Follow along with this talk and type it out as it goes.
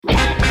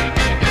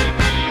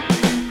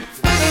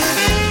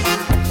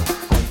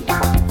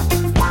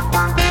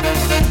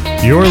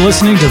You're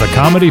listening to the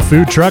Comedy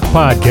Food Truck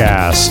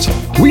Podcast.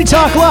 We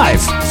talk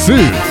life,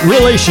 food,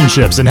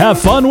 relationships, and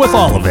have fun with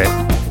all of it.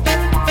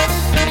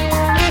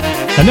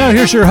 And now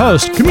here's your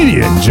host,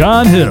 comedian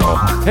John Hill.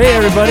 Hey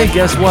everybody,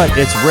 guess what?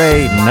 It's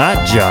Ray,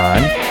 not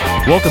John.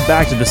 Welcome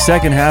back to the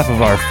second half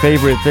of our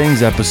Favorite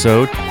Things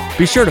episode.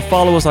 Be sure to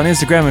follow us on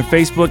Instagram and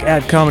Facebook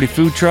at Comedy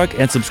Food Truck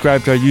and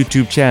subscribe to our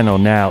YouTube channel.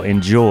 Now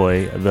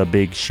enjoy the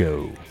big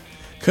show.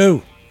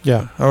 Cool.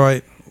 Yeah. All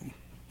right.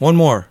 One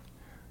more.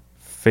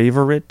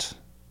 Favorite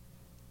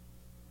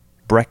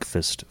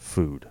breakfast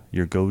food,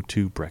 your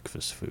go-to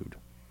breakfast food.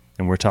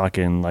 And we're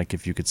talking like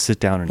if you could sit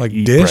down and like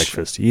eat dish?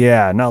 breakfast.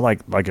 Yeah, not like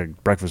a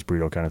breakfast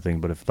burrito kind of thing,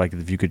 but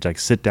if you could like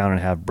sit down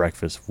and have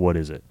breakfast, what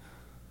is it?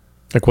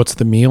 Like, what's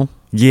the meal?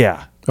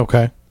 Yeah.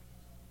 Okay.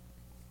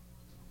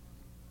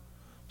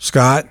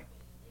 Scott?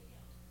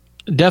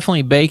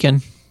 Definitely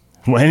bacon.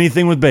 Well,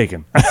 anything with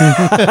bacon.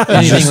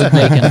 Anything with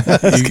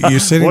bacon. You're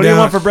sitting What down. do you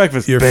want for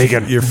breakfast?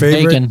 Bacon. Your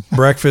favorite Bacon.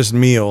 breakfast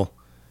meal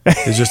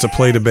is just a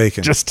plate of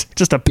bacon.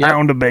 just a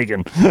pound of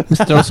bacon.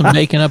 Just throw some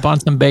bacon up on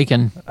some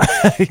bacon.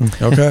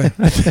 Okay.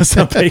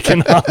 Some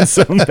bacon on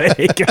some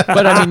bacon.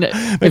 But I mean,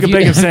 Make a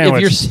bacon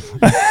sandwich.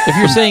 If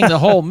you're saying the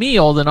whole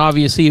meal, then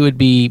obviously it would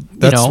be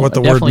That's what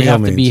the word definitely meal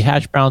have to be means.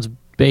 hash browns,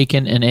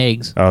 bacon, and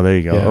eggs. Oh, there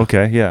you go. Yeah.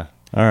 Okay, yeah.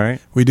 All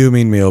right. We do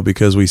mean meal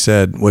because we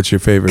said, what's your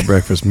favorite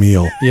breakfast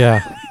meal?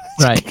 Yeah.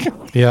 Right.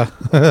 Yeah.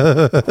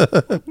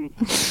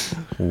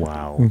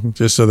 Wow.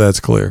 Just so that's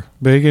clear.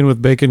 Bacon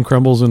with bacon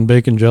crumbles and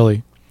bacon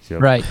jelly.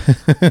 Yep. Right.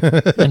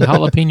 And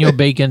jalapeno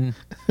bacon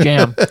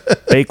jam.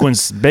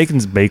 Bacon's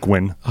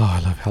bacon. Oh, I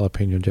love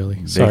jalapeno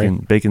jelly. Sorry.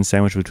 Bacon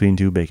sandwich between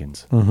two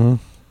bacons. Mm-hmm.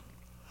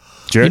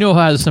 Jared? You know who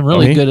has some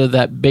really Me? good of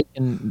that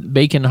bacon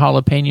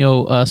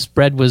jalapeno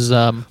spread was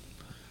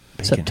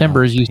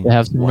September's used to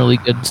have some really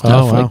good stuff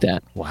Oh, wow. like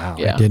that. Wow.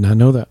 Yeah. Did not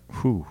know that.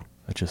 Whew,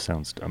 that just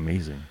sounds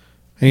amazing.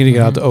 I need to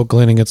get out to Oak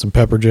Glen and get some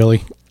pepper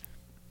jelly.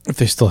 If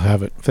they still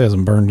have it. If it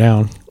hasn't burned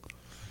down.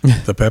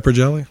 The pepper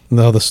jelly?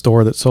 No, the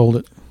store that sold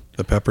it.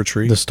 The pepper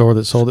tree? The store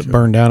that sold it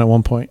burned down at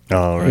one point.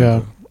 All right.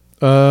 Yeah.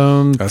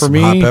 That's For some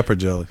me, hot pepper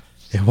jelly.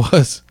 it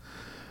was.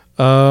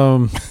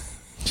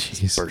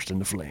 Jeez, Burst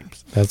into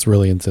flames. that's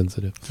really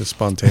insensitive. Just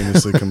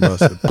spontaneously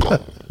combusted.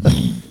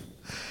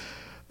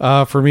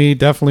 For me,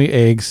 definitely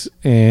eggs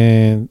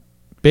and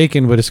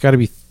bacon, but it's got to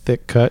be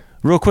thick cut.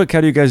 Real quick, how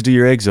do you guys do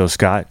your eggs, though,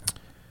 Scott?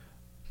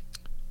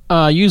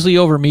 Usually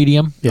over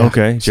medium. Yeah.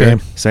 Okay.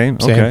 Jared? Same.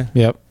 Same? Okay.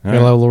 Yep. All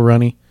Got a little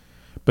runny,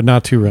 but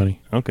not too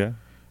runny. Okay.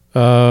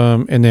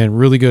 And then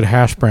really good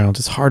hash browns.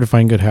 It's hard to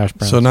find good hash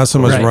browns. So not so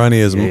much Right. runny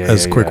as Yeah,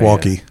 quick yeah.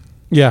 walkie.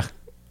 Yeah.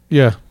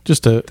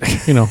 Just a,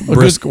 a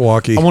Brisk good,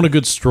 walkie. I want a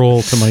good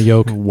stroll to my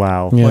yolk.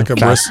 Wow. Yeah. Like a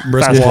Fast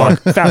brisk walk.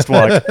 Fast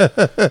walk.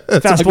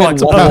 Fast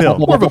walk walk. uphill.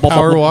 More of a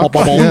power walk.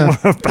 Yeah.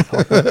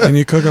 And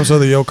you cook them so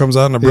the yolk comes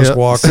out in a brisk Yeah.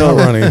 walk. So-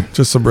 Not runny,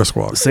 just a brisk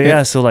walk.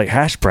 So like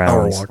hash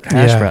browns. walk.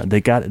 Yeah. They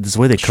got this is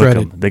the way they cook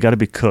Shredded. them. They got to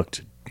be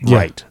cooked Yeah.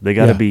 right. They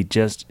got to Yeah. be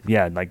just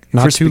like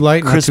Not crispy, too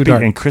light, not too crispy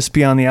dark. and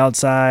crispy on the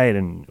outside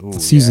and ooh,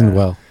 Seasoned yeah.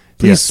 well.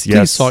 Yes, Please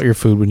yes. salt your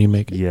food when you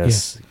make it.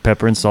 Yes,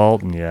 pepper and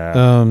salt and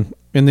Yeah.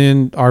 And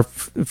then our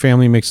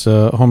family makes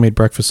a homemade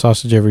breakfast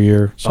sausage every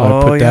year, so I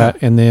Oh, put yeah.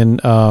 that, and then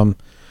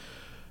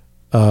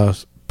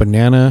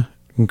banana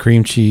and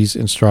cream cheese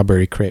and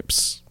strawberry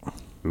crepes.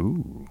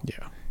 ooh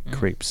Yeah,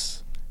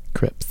 crepes.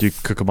 crepes. Do you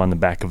cook them on the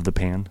back of the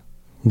pan?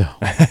 No,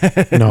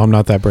 no, I'm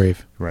not that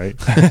brave. Right.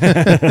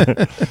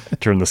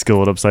 Turn the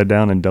skillet upside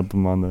down and dump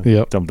them on the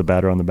Yep. dump the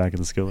batter on the back of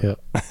the skillet. Yep.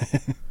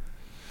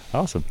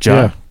 Awesome,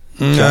 John.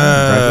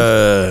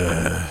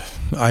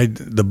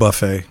 The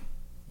buffet.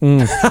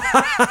 Mm.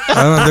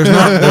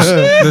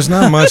 There's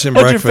not much in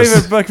What's your breakfast.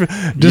 favorite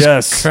breakfast? Just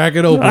yes. crack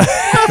it open.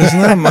 There's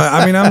not much.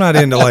 I mean, I'm not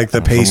into like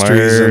the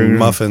pastries and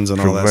muffins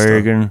and all that stuff.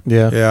 Bacon.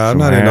 Yeah, Yeah, I'm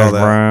not into all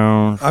that.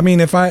 Browns, I mean,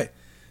 if I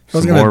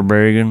was some more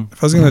gonna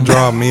bacon.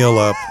 draw a meal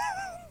up,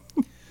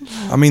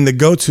 I mean, the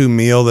go-to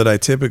meal that I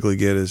typically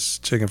get is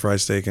chicken fried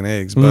steak and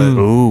eggs, but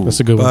Ooh. that's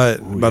a good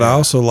one. but I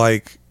also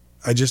like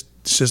it's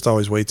just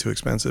always way too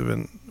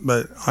expensive,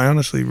 but I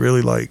honestly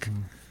really like.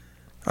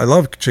 I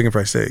love chicken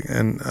fried steak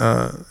and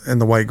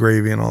the white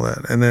gravy and all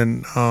that. And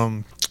then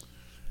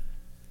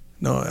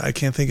no, I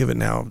can't think of it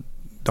now.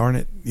 Darn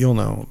it, you'll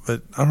know.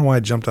 But I don't know why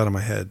it jumped out of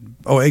my head.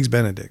 Oh, eggs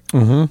Benedict.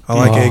 Mm-hmm. I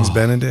like eggs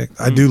Benedict.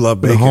 I do love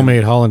The bacon.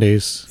 homemade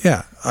hollandaise.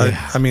 Yeah.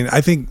 I mean,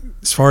 I think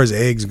as far as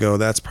eggs go,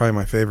 that's probably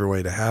my favorite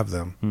way to have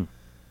them.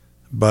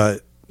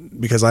 But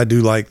because I do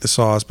like the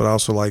sauce, but I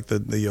also like the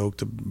yolk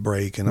to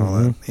break and all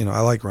that. I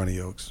like runny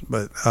yolks.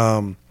 But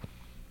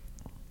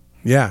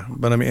yeah,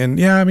 but I mean,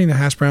 the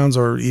hash browns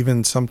or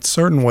even some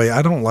certain way.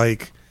 I don't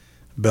like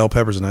bell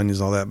peppers and onions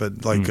and all that,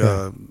 but like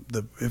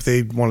if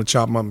they want to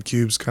chop them up in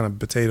cubes, kind of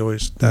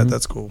potato-ish,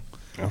 that's cool.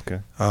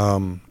 Okay.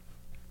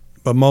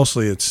 But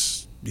mostly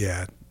it's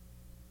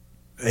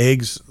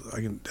eggs.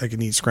 I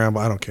can eat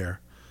scrambled. I don't care.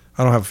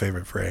 I don't have a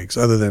favorite for eggs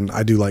other than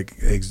I do like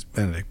eggs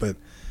Benedict. But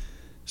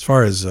as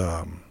far as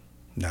nah,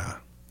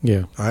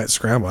 Yeah, I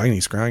scramble. I can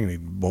eat scramble. I can eat a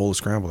bowl of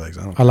scrambled eggs.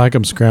 I like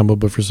them scrambled,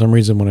 but for some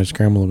reason when I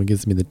scramble them, it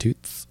gives me the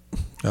toots.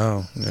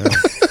 Oh, yeah.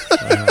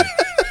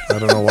 I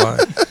don't know why.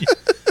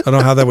 I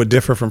don't know how that would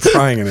differ from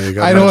frying an egg.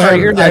 I don't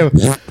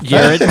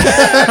Jared.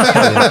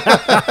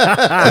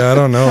 I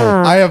don't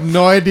know. I have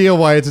no idea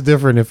why it's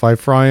different if I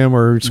fry them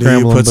or Do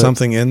scramble you them. put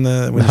something in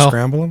when you No.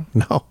 scramble them?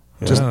 No,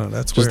 just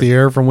That's just weird. the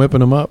air from whipping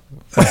them up.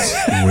 That's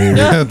weird.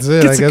 That's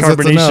it. Gets I the guess that's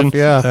carbonation. enough.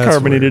 Yeah, That's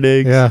Carbonated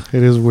eggs. yeah,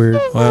 it is weird.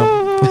 Well,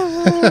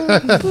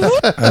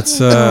 that's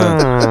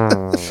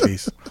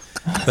jeez.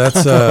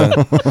 That's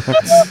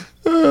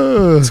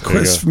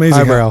it's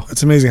amazing. Eyebrow.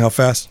 It's amazing how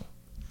fast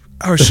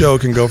our show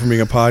can go from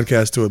being a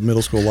podcast to a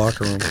middle school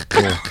locker room.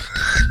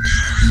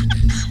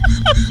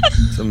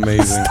 It's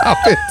amazing. Stop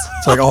it.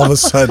 It's like all of a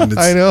sudden,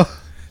 I it's know.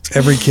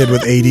 every kid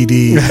with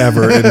ADD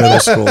ever in middle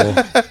school,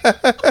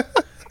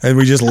 and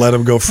we just let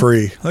them go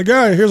free. Like, all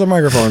right, here's a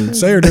microphone.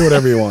 Say or do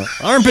whatever you want.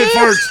 Armpit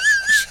farts.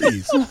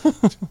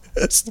 Jeez.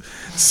 Just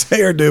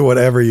say or do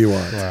whatever you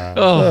want.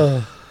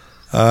 Oh,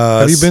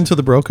 Have you been to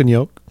the Broken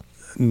Yoke?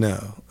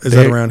 No, is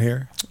that around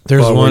here?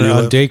 There's Well, one where you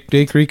on live?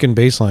 Day Creek and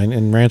Baseline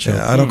in Rancho.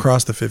 Yeah, I don't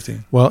cross the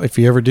 15. Well, if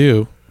you ever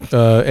do,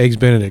 Eggs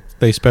Benedict.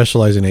 They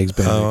specialize in Eggs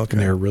Benedict, okay. and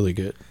they're really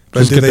good. But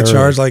Just do get they there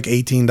charge early. like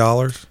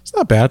 $18 It's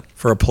not bad.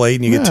 for a plate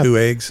and you get Yeah. 2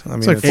 eggs? I mean,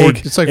 It's like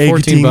it's like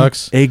 $14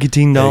 bucks.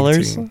 $18.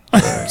 18.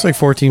 It's like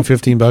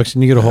 $14-15,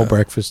 and you get a whole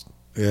breakfast.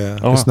 Yeah.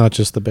 Oh, It's not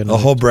just the Benedict.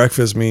 A whole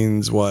breakfast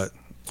means what?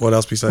 What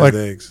else besides Like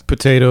the eggs?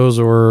 potatoes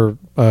or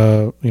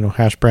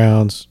hash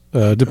browns,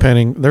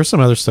 depending. There's some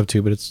other stuff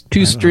too, but it's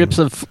 2 strips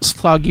of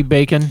soggy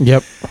bacon.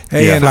 Yep.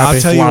 Hey, Yeah, and I'll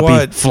tell you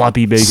what.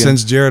 Floppy bacon.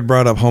 Since Jared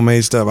brought up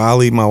homemade stuff,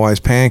 I'll eat my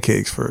wife's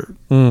pancakes for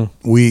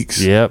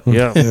weeks. Yep.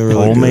 They're really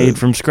Homemade good.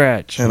 from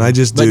scratch. And I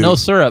just But do. no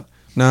syrup.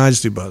 No, I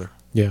just do butter.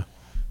 Yeah.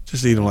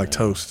 Just eat them like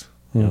toast.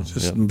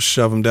 Just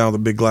shove them down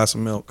with a big glass of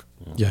milk.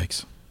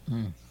 Yikes.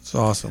 It's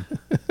awesome.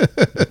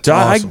 So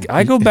awesome.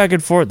 I go back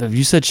and forth.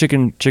 You said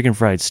chicken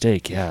fried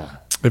steak. Yeah.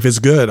 If it's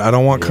good, I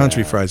don't want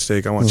country fried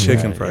steak. I want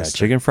chicken Yeah, fried steak.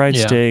 chicken fried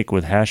Yeah. steak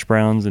with hash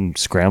browns and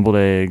scrambled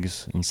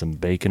eggs and some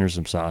bacon or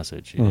some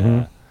sausage.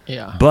 Yeah.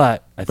 Yeah.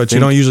 But But you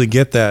don't usually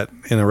get that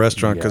in a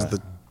restaurant because Yeah.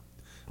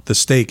 the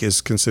steak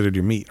is considered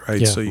your meat,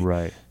 right? Yeah. So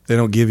Right. they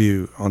don't give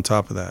you on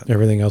top of that.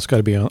 Everything else got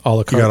to be on a la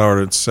You carte. got to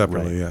order it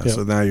separately, Right. yeah. Yep.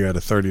 So now you're at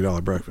a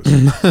 $30 breakfast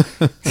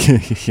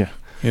yeah.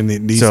 in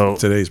these So-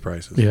 today's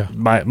prices. Yeah.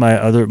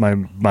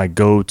 My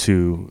go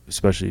to,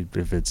 especially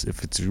if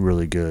it's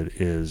really good,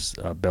 is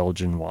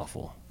Belgian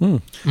waffle.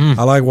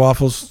 I like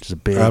waffles. Just a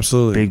big,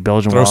 Absolutely. big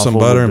Belgian Throw waffle. some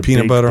butter with and the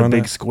peanut big- butter the on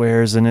big there.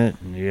 squares in it.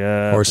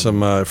 Yeah. Or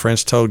some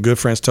French toast, good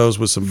French toast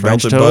with some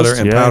French melted toast,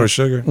 butter and yeah. powdered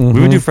sugar. We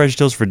would do French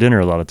toast for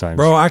dinner a lot of times.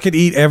 Bro, I could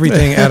eat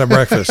everything at a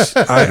breakfast.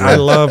 I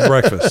love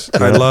breakfast.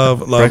 I love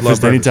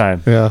breakfast breakfast.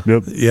 anytime. Yeah.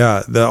 Yep.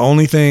 Yeah, the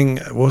only thing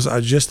I was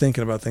just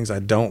thinking about things I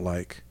don't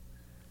like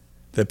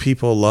that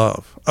people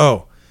love.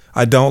 Oh,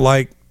 I don't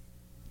like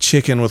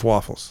chicken with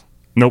waffles.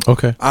 Nope.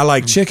 Okay. I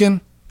like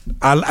chicken.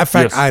 In fact,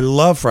 Yes. I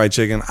love fried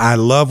chicken. I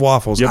love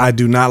waffles. Yep. I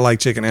do not like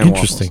chicken and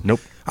Interesting. waffles. Nope.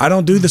 I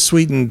don't do the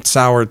sweet and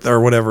sour or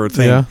whatever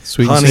thing. Yeah,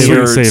 sweet and honey savory.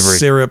 or Sweet and savory.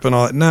 syrup and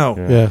all that. No,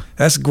 Yeah.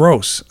 that's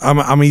gross. I'm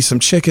gonna eat some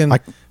chicken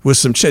with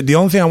some The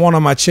only thing I want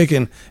on my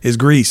chicken is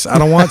grease. I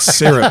don't want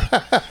syrup.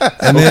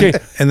 Okay.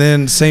 And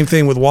then same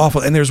thing with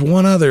waffle. And there's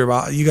one other.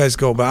 You guys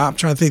go, but I'm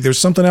trying to think. There's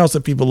something else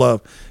that people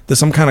love. There's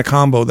some kind of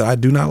combo that I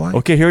do not like.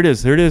 Okay, here it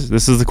is.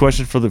 This is the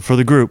question for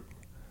the group.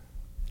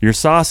 Your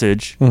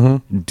sausage,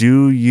 Mm-hmm.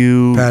 do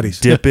you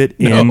Patties. dip it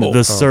in No.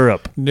 the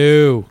syrup?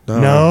 No.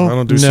 No, I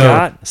don't do No. syrup.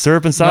 Scott,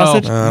 syrup and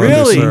sausage. I don't do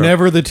Really? syrup.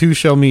 Never the two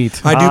shall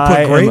meet. I do I put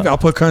am- gravy. I'll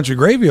put country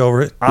gravy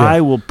over it. I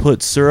will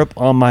put syrup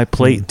on my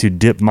plate to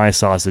dip my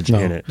sausage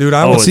in it. Dude,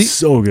 I oh, will it's see.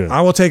 so good.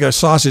 I will take a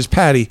sausage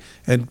patty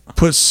and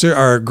put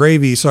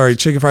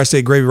chicken fried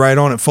steak gravy right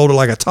on it, fold it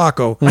like a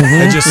taco,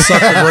 and just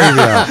suck the gravy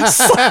out.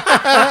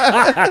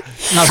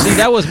 Now, see,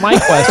 that was my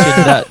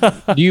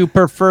question. Do you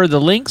prefer the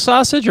link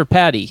sausage or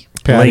patty?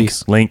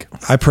 Patties. Link.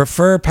 I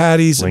prefer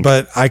patties, Link.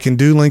 but I can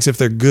do links if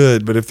they're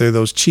good. But if they're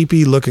those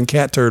cheapy looking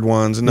cat turd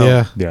ones, no.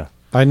 Yeah. Yeah.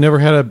 I never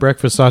had a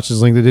breakfast sausage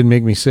link that didn't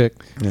make me sick.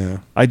 Yeah.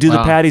 I do the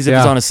Wow. patties if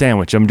it's Yeah. on a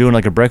sandwich. I'm doing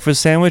like a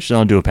breakfast sandwich, and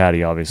I'll do a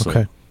patty, obviously.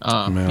 Okay.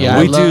 Yeah,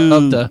 I We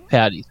love do- the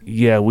patties.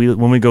 Yeah,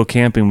 when we go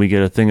camping, we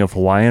get a thing of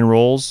Hawaiian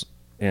rolls,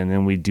 and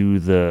then we do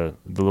the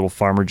little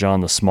Farmer John,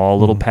 the small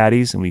little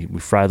patties, and we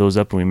fry those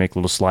up, and we make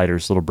little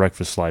sliders, little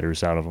breakfast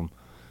sliders out of them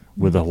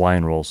with the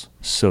Hawaiian rolls.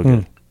 So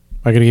good.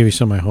 I got to give you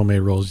some of my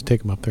homemade rolls. You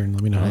take them up there and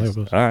let me know how that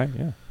goes. All right,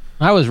 yeah.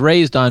 I was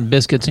raised on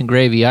biscuits and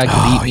gravy. I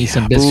could eat me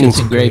some biscuits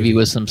and gravy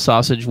with some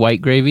sausage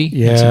white gravy.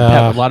 And some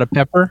Yeah. a lot of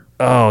pepper.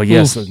 Oh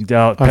yes, Oof.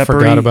 peppery, I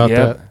forgot about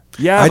yep. that.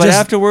 Yeah, I but just-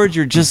 afterwards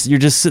you're just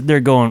sitting there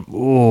going,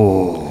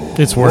 oh,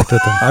 It's worth it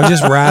though. I'd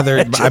just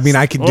rather. I mean,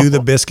 I could do the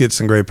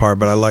biscuits and gravy part,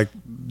 but I like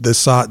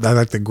I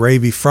like the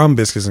gravy from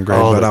biscuits and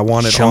gravy, Oh, but the I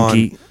want it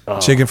chunky-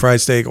 on chicken fried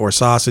steak or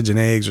sausage and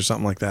eggs or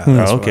something like that.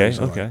 That's what I okay,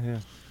 usually okay, like.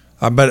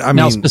 yeah. But I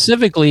Now, mean,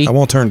 specifically I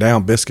won't turn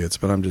down biscuits,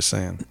 but I'm just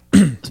saying.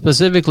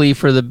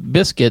 for the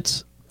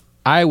biscuits,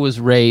 I was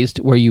raised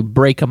where you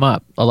break them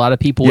up. A lot of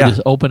people Yeah. would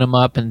just open them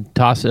up and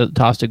toss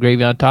the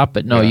gravy on top,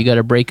 but no, you got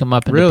to break them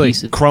up into Really?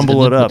 pieces.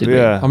 Crumble and it then put up, the gravy.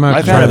 yeah. I'm gonna have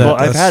I've to had try it. that.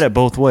 I've had it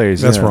both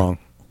ways. That's yeah. wrong.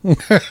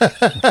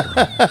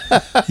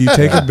 You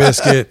take a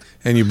biscuit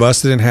and you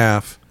bust it in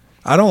half.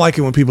 I don't like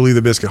it when people leave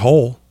the biscuit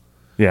whole.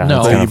 Yeah. No.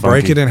 that's So kinda you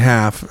break funky. it in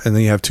half, and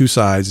then you have two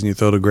sides, and you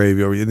throw the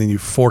gravy over, and then you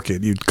fork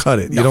it. You cut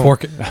it. You don't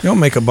fork it. You don't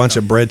make a bunch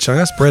of bread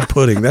chunks. That's bread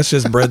pudding. That's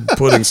just bread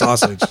pudding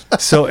sausage.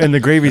 So, and the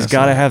gravy's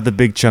got to have the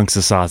big chunks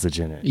of sausage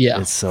in it.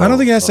 Yeah. It's so, I don't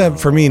think it has to have,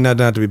 for me, not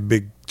to be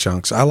big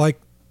chunks. I like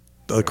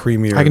a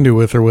creamier. I can do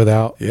with or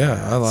without. Yeah,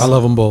 I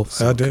love them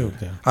both. I do.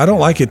 I don't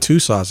like it too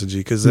sausagey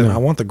because then I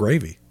want the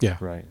gravy. Yeah.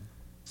 Right.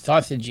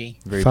 Sausagey.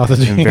 Very,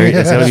 Sausage. and very,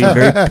 it's gotta be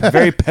very,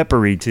 very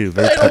peppery too.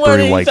 Very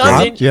peppery white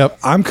gravy. Yep.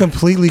 I'm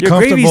completely Your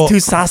comfortable.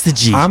 gravy's too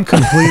sausagey. I'm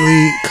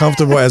completely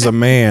comfortable as a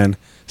man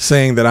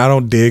saying that I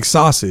don't dig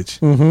sausage.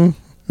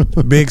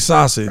 Mm-hmm. Big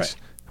sausage. Right.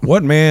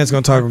 What man's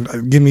gonna talk?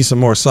 Give me some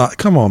more sauce.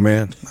 Come on,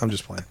 man. I'm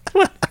just playing.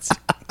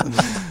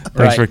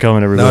 Thanks for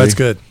coming, everybody. No, it's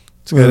good.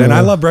 It's good, and I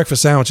love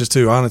breakfast sandwiches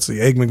too.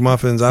 Honestly, egg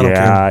McMuffins. I don't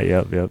care.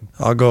 Yep.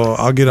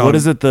 I'll get on. What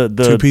is it? The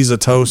 2 pieces of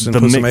toast and the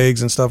put some Mc-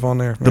 eggs and stuff on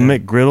there. The Man.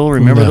 McGriddle.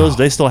 Remember No. those?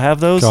 They still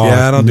have those. God.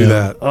 Yeah, I don't do No.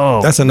 that.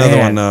 Oh, that's another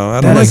man. one. No, I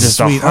That don't like is just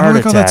a sweet. I heart don't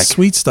like all that attack.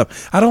 sweet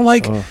stuff. I don't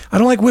like. I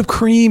don't like whipped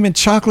cream and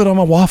chocolate on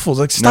my waffles.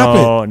 Like, stop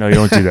it. No, you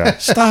don't do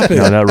that. Stop it.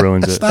 No, that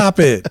ruins it. Stop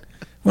it.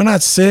 We're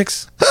not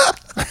 6.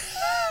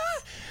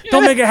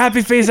 Don't make a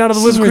happy face out of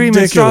the This is whipped cream and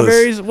ridiculous.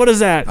 strawberries. What is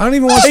that? I don't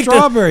even want Take this-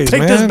 strawberries, Take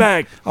man. this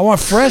back. I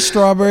want fresh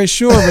strawberries,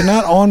 sure, but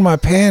not on my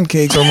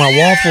pancakes or my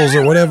waffles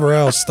or whatever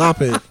else. Stop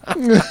it.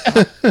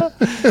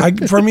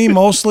 For me,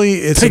 mostly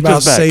it's Take about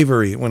this back.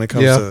 savory when it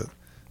comes Yeah.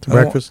 to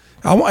breakfast.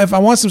 If I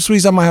want some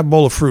sweets, I might have a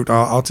bowl of fruit.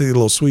 I'll take a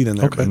little sweet in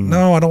there. But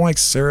no, I don't like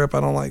syrup. I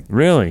don't like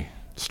Really?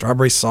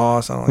 strawberry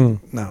sauce. I don't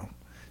like no.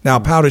 Now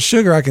powdered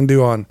sugar I can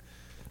do on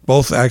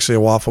both actually a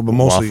waffle, but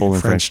mostly Waffle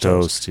and French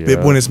toast, But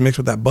yeah. when it's mixed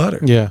with that butter.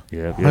 Yeah.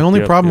 Yep, My only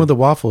yep, problem yep. with the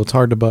waffle, it's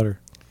hard to butter.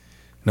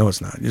 No,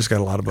 it's not. You just got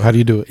a lot of butter. How do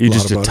you do it? You Lot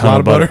just of a butter. ton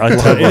of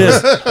butter. It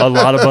is a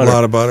lot of a butter.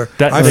 lot of butter.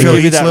 That, I they feel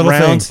give you each that little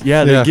round. thing.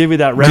 Yeah, they Yeah. give you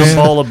that round Man.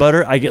 ball of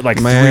butter. I get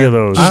like Man. 3 of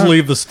those. Just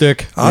leave the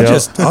stick. I'll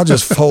Yeah.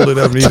 just fold it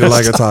up and eat it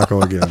like a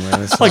taco again,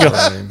 man. It's Like a-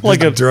 fine.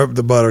 like Just a- drop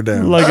the butter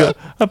down. I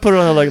put it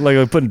on like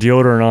I'm putting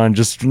deodorant on.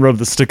 Just rub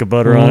the stick of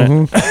butter on it,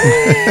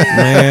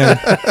 Man,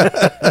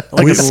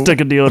 like a stick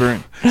of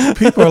deodorant.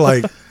 people are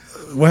like,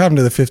 "What happened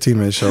to the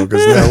 15-minute show?"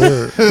 Because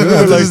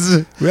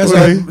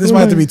this might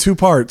have to be 2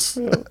 parts.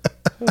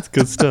 That's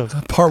good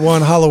stuff. Part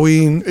 1,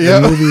 Halloween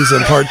and movies,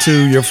 and part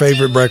 2, your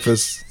favorite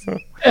breakfast.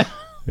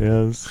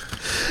 Yes.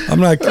 I'm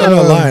not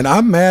lying.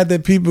 I'm mad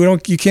that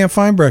you can't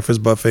find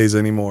breakfast buffets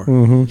anymore.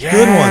 Yeah,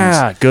 Good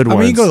ones. good I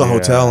mean, you go to the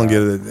ones, hotel yeah. and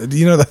get it. Do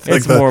you know that?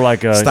 It's the more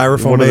like a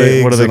styrofoam what do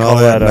they eggs and call all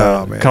that. that?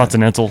 No, man.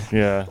 Continental.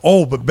 Yeah.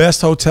 Oh, but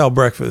best hotel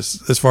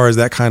breakfast as far as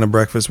that kind of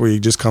breakfast where you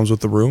just comes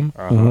with the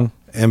room.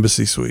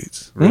 Embassy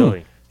Suites.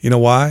 Really? You know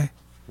why?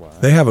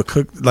 They have a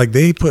cook, like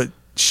they put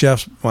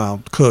chefs,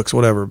 cooks,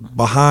 whatever,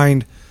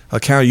 behind a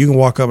counter. You can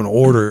walk up and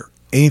order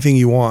anything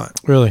you want.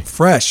 Really?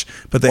 Fresh.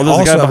 But they Well,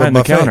 there's a also guy have a behind the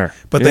buffet. counter.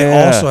 But they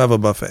Yeah. also have a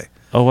buffet.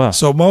 Oh wow.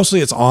 So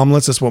mostly it's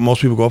omelets. That's what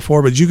most people go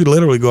for. But you could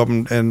literally go up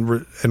and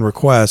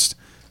request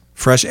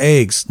fresh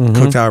eggs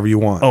cooked however you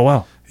want. Oh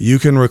wow. You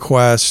can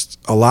request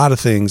a lot of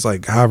things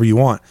like however you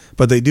want,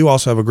 but they do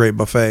also have a great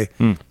buffet.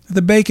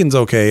 The bacon's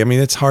okay. I mean,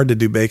 it's hard to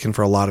do bacon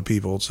for a lot of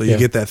people, so you Yeah.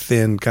 get that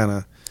thin kind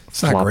of.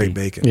 It's not Floppy. great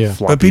bacon, Yeah.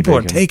 Floppy but people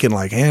are bacon. taking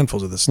like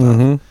handfuls of this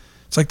stuff.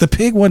 It's like the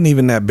pig wasn't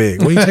even that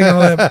big. What are you taking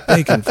all that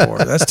bacon for?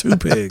 That's 2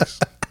 pigs.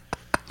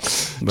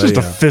 But Just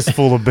a yeah.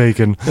 fistful of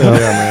bacon.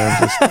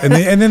 Yeah, man.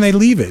 And then they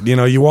leave it. You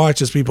know, you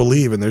watch as people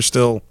leave, and they're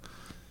still,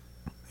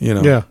 you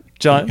know, Yeah.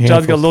 John's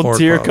got a little Pork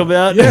tear pie. come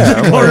out. Yeah,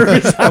 In the corner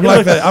of his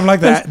eye. I'm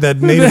like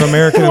that Native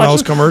American in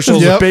those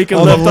commercials. Yep. Bacon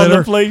on left on the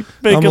litter. plate.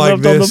 I'm Bacon like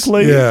left on the this.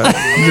 plate. Yeah,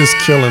 I'm just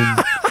killing.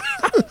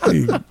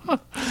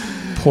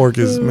 Pork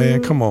is,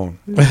 man. Come on.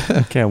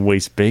 Can't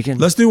waste bacon.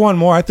 Let's do one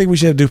more. I think we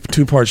should do a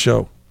 2-part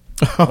show.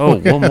 Oh,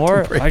 one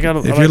more. I got to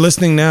If you're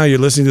listening now, you're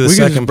listening to the We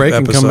can just second break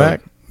and episode. come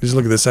back. Just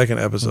look at the second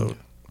episode.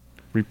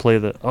 replay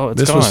the. Oh, it's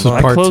This gone. was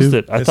I part closed 2.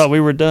 it. I thought we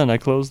were done. I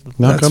closed the.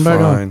 No, That's come back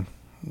on. fine.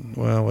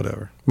 Well,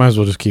 whatever. Might as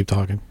well just keep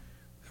talking.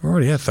 We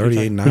already had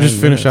 38. We just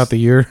finish out the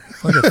year.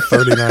 like a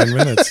 39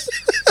 minutes.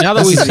 Now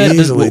that This we've is said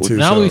easily 2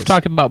 now that we've shows.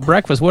 talked about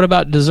breakfast, what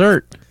about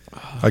dessert?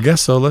 I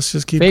guess so. Let's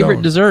just keep Favorite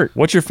going. dessert?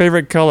 What's your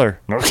favorite color?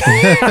 No.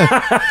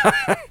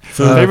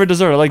 Favorite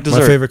dessert. I like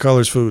dessert. My favorite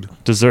color is food.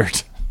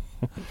 Dessert.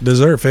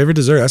 Dessert. Favorite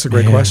dessert. That's a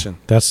great Man, question.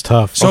 That's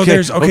tough. So Okay,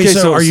 there's okay,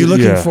 so- are you so-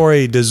 looking yeah. for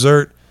a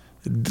dessert,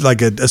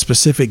 like a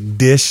specific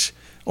dish,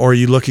 or are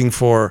you looking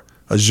for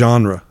a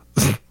genre?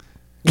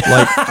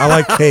 Like I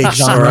like cakes,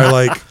 or I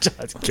like,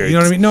 you know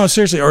what I mean? No,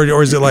 seriously,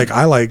 or is it like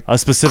I like A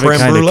specific creme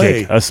kind brulee. of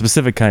cake. A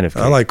specific kind of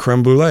cake. I like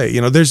creme brulee.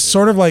 You know, there's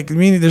sort of like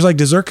there's like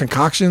dessert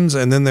concoctions,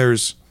 and then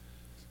there's.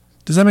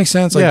 Does that make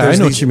sense? Like Yeah, I there's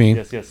know these what you mean.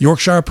 Yes, yes.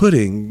 Yorkshire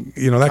pudding,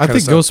 you know, that I kind of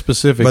think stuff. go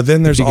specific. But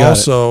then if there's you got it.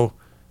 also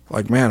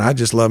like, man, I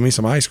just love me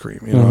some ice cream,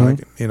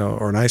 you know,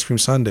 or an ice cream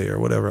sundae or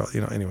whatever, you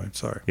know. Anyway,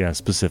 sorry. Yeah,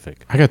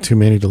 specific. I got too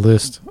many to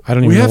list. I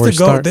don't even We know have where to to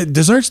go. start.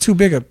 Dessert's too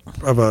big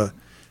of a.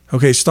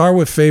 Okay, start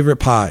with favorite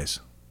pies.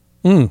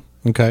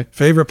 Okay.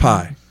 Favorite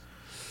pie.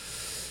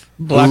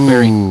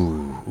 Blackberry.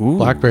 Ooh.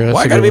 Blackberry. That's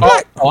Why a gotta good be one.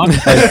 black? Oh, I'm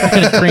sorry.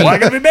 Coconut cream. Why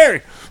gotta be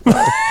berry?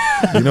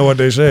 You know what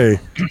they say?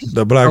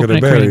 The blacker the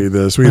Coconut berry, cream.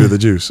 the sweeter the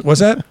juice. What's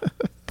that?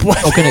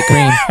 Coconut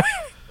cream.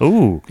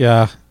 Ooh.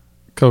 Yeah.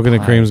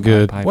 Coconut cream's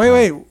good. Pie.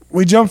 Wait.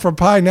 We jumped from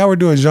pie. Now we're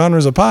doing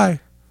genres of pie.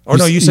 Or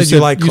no, you said you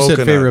like you coconut.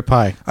 said favorite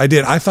pie. I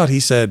did. I thought he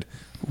said,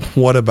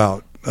 what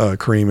about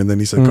cream? And then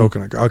he said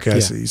coconut. Okay, I Yeah.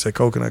 see. You said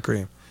coconut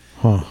cream.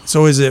 Huh.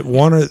 So is it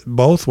one or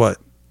both? What?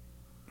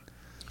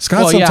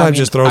 Scott Well, yeah, sometimes I mean,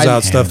 just throws I-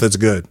 out stuff that's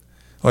good.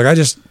 Like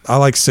I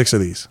like 6 of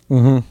these.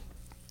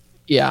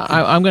 Yeah,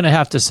 I'm going to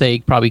have to say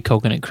probably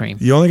coconut cream.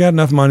 You only got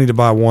enough money to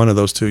buy one of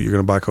those two. You're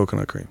going to buy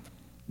coconut cream.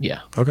 Yeah,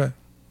 Okay.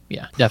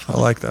 yeah, I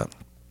definitely. like that.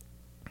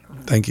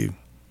 Thank you.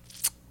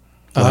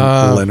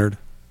 Leonard.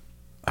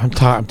 I'm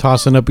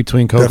tossing up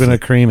between coconut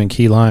Definitely. cream and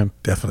key lime.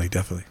 Definitely.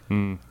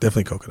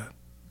 Definitely coconut.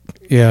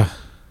 Yeah.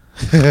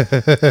 Not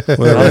a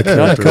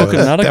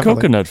Definitely.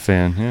 coconut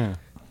fan. Yeah.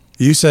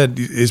 You said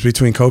it's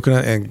between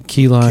coconut and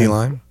Key lime. Key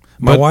lime.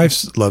 My But-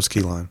 wife loves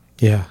key lime.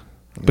 Yeah.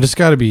 But it's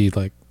got to be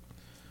like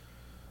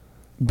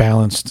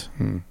balanced.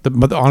 Hmm.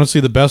 But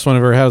honestly, the best one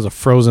I've ever had is a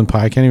frozen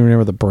pie. I can't even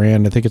remember the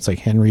brand. I think it's like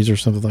Henry's or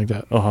something like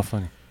that. Oh, how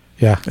funny.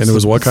 Yeah. And it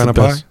was what kind of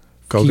pie?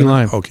 Coconut?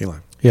 lime. Oh, key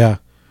lime. Yeah.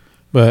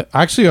 But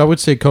actually, I would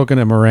say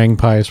coconut meringue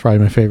pie is probably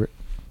my favorite.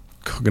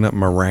 Coconut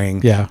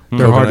meringue. Yeah.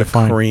 They're hard to Coconut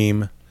find.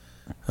 cream.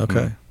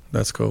 Okay.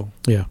 That's cool.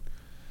 Yeah.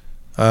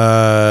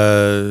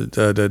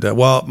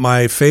 Well,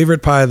 my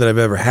favorite pie that I've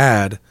ever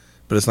had,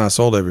 but it's not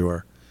sold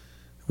everywhere,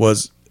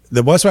 was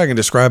the best way I can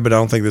describe it. I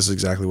don't think this is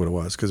exactly what it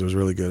was because it was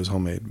really good. It was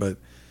homemade, but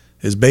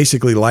it's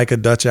basically like a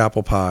Dutch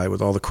apple pie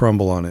with all the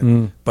crumble on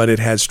it, but it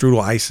had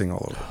strudel icing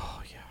all over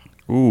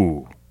it.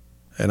 Ooh.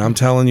 And I'm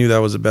telling you, that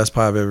was the best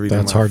pie I've ever eaten.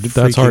 That's in my hard.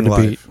 That's hard freaking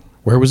to beat. life.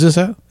 Where was this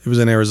at? It was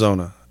in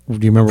Arizona, Do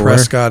you remember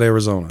Prescott,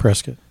 Arizona. where?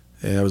 Prescott.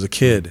 And I was a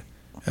kid,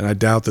 and I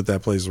doubt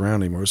that place is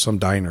around anymore. It was some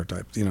diner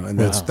type, and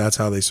that's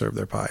how they serve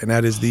their pie. And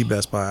that is the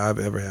best pie I've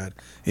ever had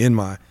in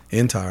my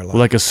entire life. With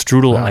like a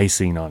strudel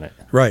icing on it.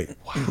 Right,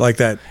 like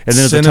that. And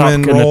then at the top,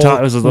 cinnamon and roll, the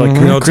top is it like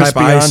type crispy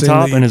on icing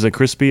top, that and you- is it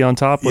crispy on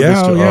top? with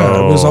yeah, the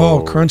it was all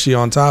Oh. crunchy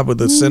on top with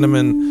the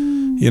cinnamon,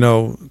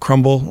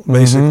 crumble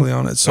basically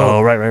on it. So,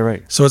 Oh,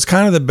 right. so it's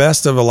kind of the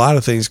best of a lot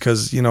of things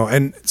because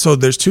and so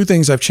there's 2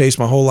 things I've chased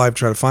my whole life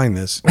trying to find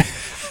this.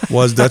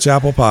 Was Dutch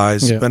apple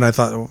pies, Yeah. and I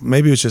thought well,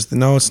 maybe it was just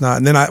no, it's not.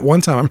 And then one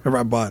time I remember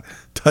I bought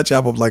Dutch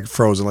apple like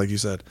frozen, like you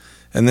said,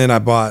 and then I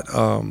bought.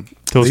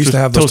 They used to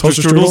have those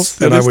toaster strudels,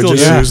 Yeah, and they I would still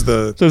just do. use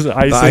the Just the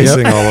icing.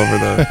 icing all over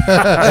the.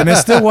 And it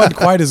still wasn't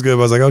quite as good. But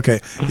I was like, okay.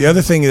 The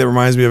other thing that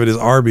reminds me of it is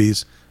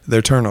Arby's.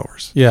 Their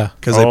turnovers. Yeah.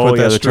 Because they Oh, put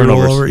yeah, that the strudel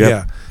turnovers. over. Yep.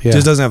 Yeah. Yeah. It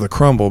just doesn't have the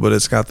crumble, but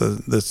it's got the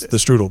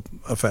strudel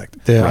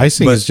effect. The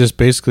icing But- is just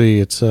basically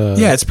it's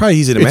Yeah, it's probably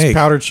easy to it's make.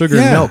 powdered sugar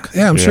yeah. and milk.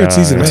 Yeah, I'm sure it's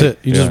easy to That's make. it.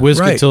 You just Yeah. whisk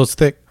Right. it till it's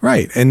thick.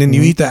 Right. And then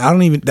you eat that. I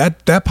don't even,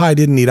 that pie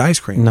didn't need ice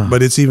cream, No.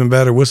 but it's even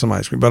better with some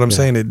ice cream. But I'm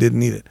saying it didn't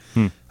need it.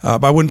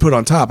 But I wouldn't put it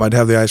on top. I'd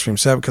have the ice cream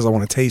separate because I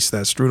want to taste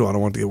that strudel. I don't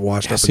want it to get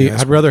washed up See, in the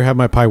ice I'd cream. rather have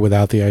my pie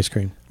without the ice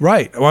cream.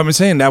 Right. Well, I'm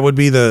saying that would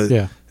be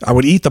Yeah. I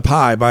would eat the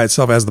pie by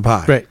itself as the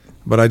pie. Right.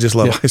 But I just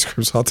love Yeah. ice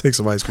cream, so I'll take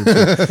some ice cream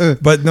too.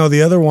 But no,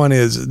 the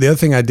other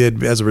thing I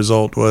did as a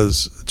result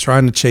was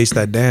trying to chase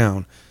that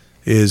down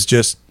is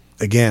just,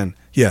 again,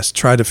 yes,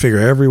 try to figure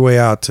every way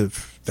out to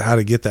how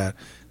to get that.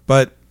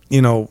 But,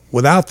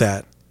 without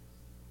that,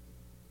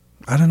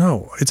 I don't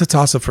know. It's a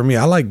toss up for me.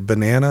 I like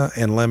banana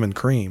and lemon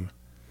cream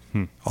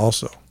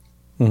also.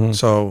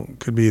 So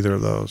could be either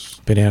of those.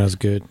 Banana's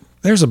good.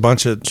 There's a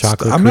bunch of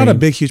Chocolate I'm not a cream.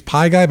 big, huge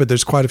pie guy, but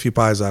there's quite a few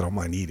pies I don't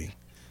mind eating.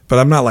 But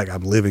I'm not like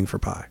I'm living for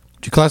pie.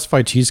 Do you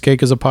classify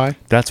cheesecake as a pie?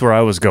 That's where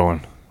I was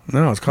going.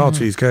 No, it's called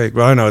cheesecake.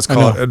 But I know it's I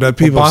called. know.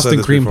 People Well, have said Boston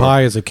this cream before.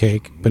 pie is a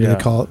cake, but they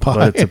call it pie.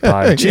 But it's a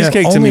pie.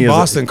 Cheesecake to Only me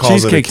Boston is a,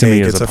 calls it a cheesecake to me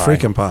cake. is It's a pie.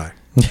 freaking pie.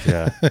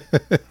 Yeah.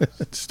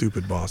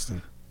 Stupid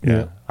Boston.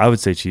 Yeah, I would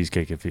say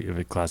cheesecake if it could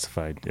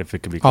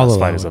be I'll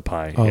classified allow as a it.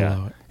 pie. I'll yeah,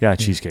 allow it. yeah,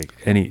 cheesecake,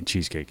 any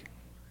cheesecake.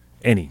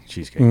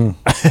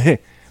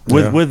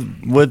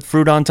 with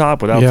fruit on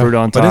top, without Yeah. fruit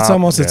on top. But it's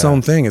almost its Yeah.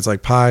 own thing. It's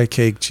like pie,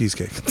 cake,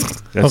 cheesecake.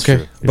 That's Okay.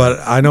 true. Yeah. But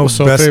I know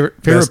So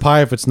favorite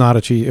pie if it's not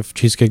a if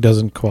cheesecake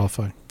doesn't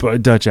qualify.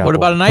 But Dutch apple. What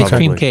about an ice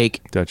cream probably.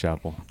 cake? Dutch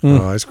apple.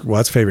 Well,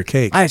 that's favorite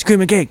cake. Ice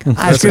cream and cake. Ice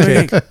That's cream a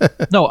and cake.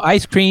 cake. No,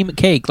 ice cream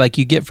cake like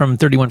you get from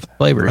 31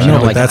 Flavors. I know,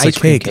 but like that's an a ice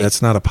cream cake.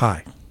 That's not a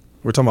pie.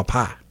 We're talking about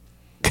pie.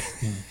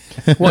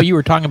 well, you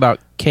were talking about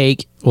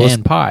cake Well,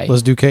 and pie.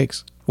 Let's do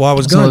cakes. Well, I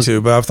was So going it's-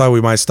 to, but I thought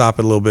we might stop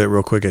it a little bit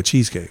real quick at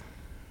cheesecake.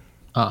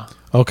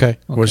 Okay.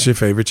 What's your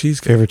favorite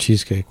cheesecake? Favorite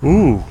cheesecake.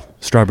 Ooh,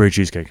 strawberry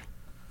cheesecake.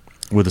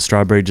 With the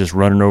strawberry just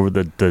running over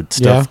the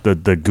stuff,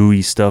 the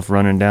gooey stuff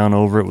running down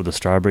over it with the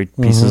strawberry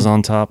pieces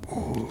on top.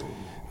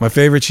 My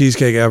favorite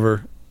cheesecake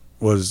ever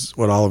was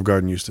what Olive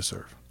Garden used to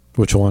serve.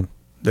 Which one?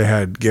 They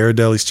had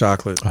Ghirardelli's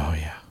chocolate, Oh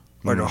yeah.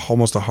 like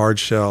almost a hard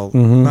shell,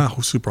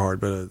 not super hard,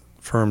 but a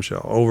firm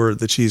shell over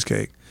the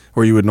cheesecake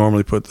where you would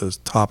normally put the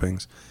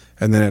toppings,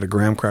 and then had a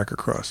graham cracker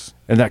crust.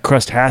 And that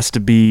crust has to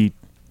be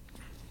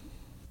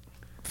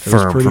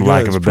firm, pretty for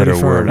lack good. of a It's pretty better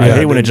firm. word. I Yeah,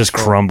 hate when it didn't just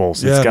fall.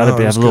 crumbles. Yeah, It's got to no,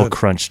 have it's a little good.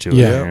 crunch to it.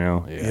 Yeah. You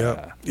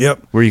know?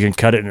 Yep. Where you can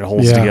cut it and it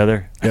holds Yeah.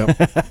 together.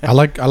 Yep. I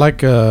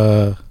like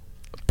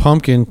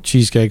pumpkin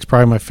cheesecake's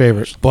probably my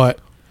favorite, but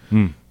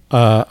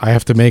I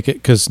have to make it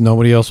because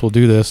nobody else will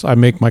do this. I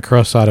make my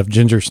crust out of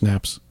ginger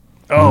snaps.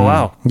 Oh,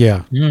 wow.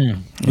 Yeah,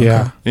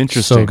 yeah,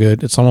 Interesting. so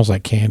good. It's almost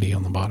like candy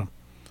on the bottom.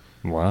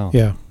 Wow.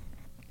 Yeah,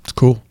 It's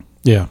cool.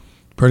 yeah.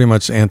 Pretty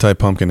much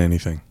anti-pumpkin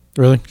anything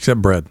Really,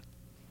 except bread.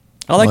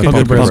 I like Like a good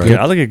pumpkin pumpkin. bread.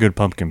 I like a good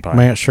pumpkin pie.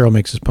 my Aunt Cheryl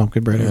makes his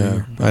pumpkin bread every Yeah,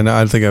 year. I know. I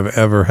don't think I've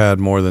ever had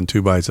more than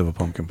 2 bites of a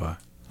pumpkin pie.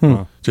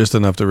 Just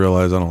enough to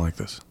realize I don't like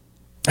this.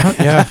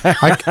 Yeah,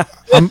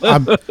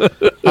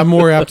 I'm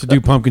more apt to do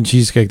pumpkin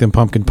cheesecake than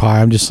pumpkin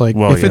pie. I'm just like,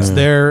 Well, if it's yeah.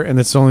 there and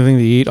it's the only thing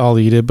to eat, I'll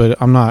eat it. But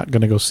I'm not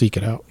gonna go seek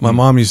it out. My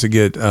mom used to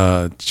get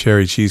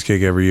cherry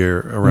cheesecake every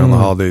year around the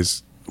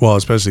holidays. Well,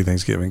 especially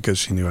Thanksgiving, because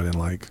she knew I didn't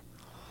like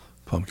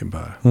pumpkin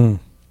pie.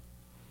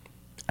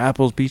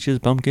 Apples, peaches,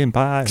 pumpkin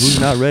pie. Who's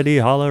not ready?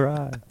 Holler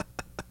I.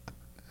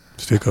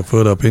 Stick a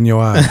foot up in your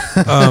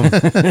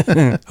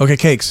eye. Okay,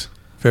 cakes.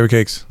 Favorite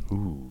cakes.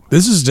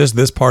 This is just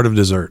this part of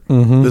dessert.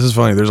 This is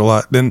funny. There's a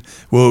lot. Then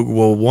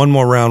we'll one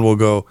more round. We'll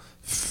go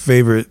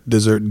favorite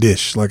dessert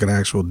dish, like an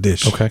actual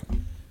dish. Okay,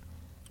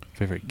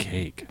 Favorite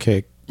cake.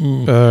 cake.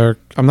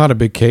 I'm not a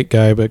big cake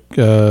guy, but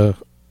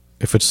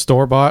if it's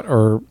store bought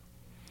or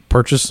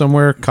purchased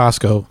somewhere,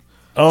 Costco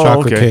Oh,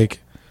 chocolate okay. cake.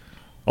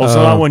 Oh,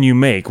 so not one you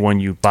make, one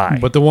you buy.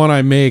 But the one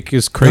I make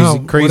is crazy. No,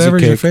 crazy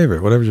whatever's cake. your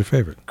favorite. Whatever's your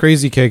favorite.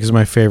 Crazy cake is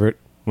my favorite.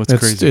 What's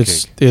crazy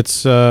it's, cake?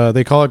 It's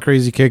they call it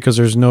crazy cake because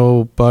there's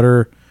no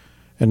butter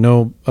and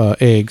no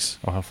eggs.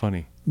 Oh, how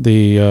funny.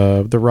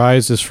 The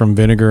rise is from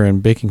vinegar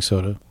and baking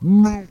soda.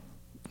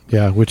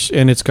 Yeah,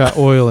 and it's got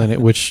oil in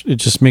it, which it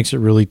just makes it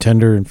really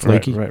tender and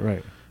flaky.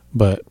 Right.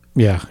 But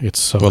yeah, it's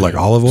so What, good. like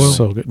olive oil?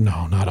 So good.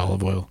 No, not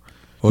olive oil.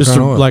 What Just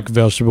kind of oil? like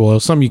vegetable oil,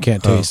 something you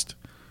can't taste.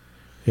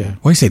 Yeah,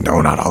 Why you say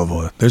no? Not olive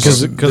oil.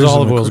 because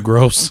olive some oil is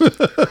gross.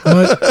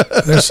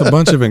 What? There's a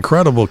bunch of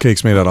incredible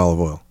cakes made out of olive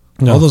oil.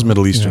 No. All those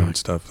Middle Eastern Yeah.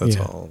 stuff. That's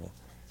Yeah. all. Olive oil.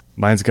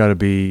 Mine's got to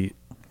be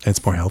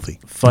It's more healthy.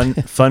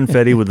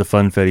 funfetti with the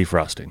funfetti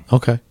frosting.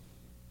 Okay.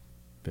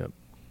 Yep.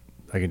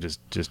 I can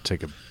just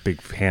take a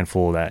big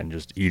handful of that and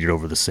just eat it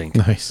over the sink.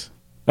 Nice.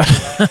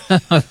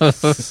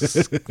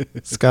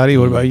 Scotty,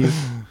 what about you?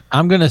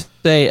 I'm gonna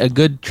say a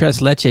good tres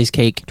leches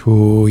cake.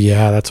 Oh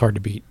yeah, that's hard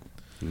to beat.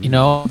 You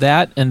know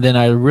that, and then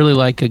I really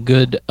like a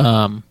good.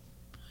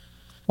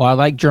 Well, I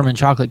like German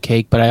chocolate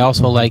cake, but I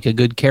also like a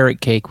good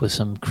carrot cake with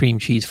some cream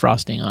cheese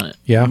frosting on it.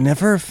 Yeah,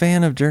 Never a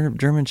fan of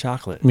German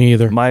chocolate. me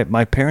either.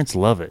 My parents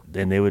love it,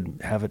 and they would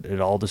have it at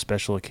all the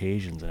special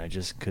occasions, and I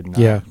just could not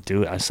Yeah.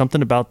 do it.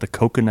 Something about the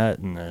coconut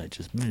and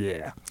just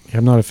bleh.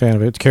 I'm not a fan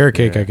of it. It's carrot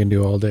cake Yeah. I can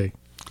do all day.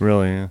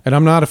 Really. Yeah. And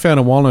I'm not a fan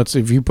of walnuts.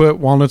 If you put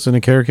walnuts in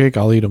a carrot cake,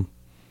 I'll eat them.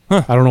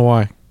 I don't know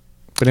why.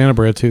 Banana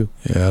bread too.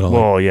 Yeah, I don't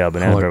Well, like. yeah, I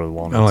banana don't bread like, with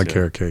walnuts. I don't like yeah.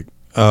 carrot cake.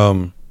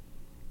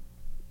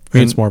 I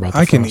mean, it's and more about the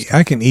I can frosting.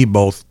 I can eat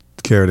both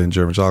carrot and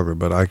German chocolate,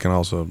 but I can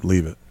also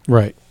leave it.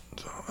 Right.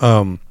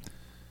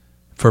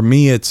 For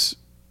me, it's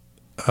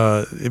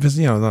if it's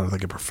not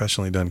like a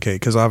professionally done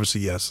cake, because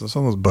obviously yes,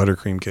 some of those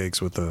buttercream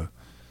cakes with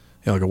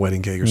like a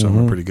wedding cake or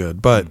something are pretty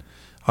good. But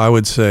I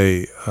would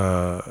say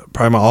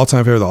probably my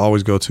all-time favorite that I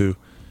always go to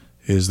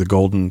is the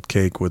golden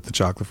cake with the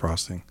chocolate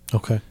frosting.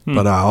 Okay.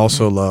 But I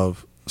also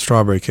love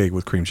strawberry cake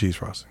with cream cheese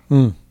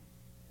frosting.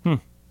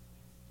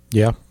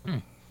 Yeah,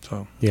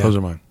 So Yeah. those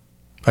are mine.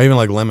 I even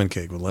like lemon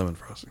cake with lemon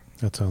frosting.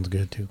 that sounds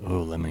good too.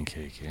 Oh, lemon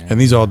cake. Yeah. And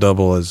these all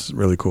double as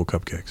really cool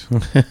cupcakes.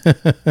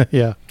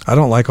 Yeah. I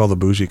don't like all the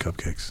bougie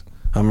cupcakes.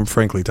 I'm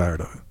frankly tired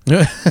of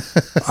it.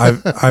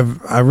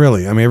 I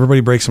really, I mean,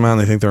 everybody breaks them out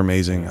and they think they're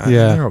amazing.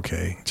 Yeah. They're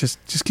okay. Just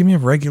give me a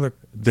regular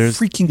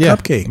freaking Yeah.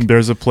 cupcake.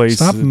 There's a place.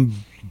 Stop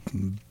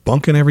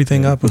bunking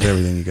everything up with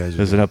everything you guys are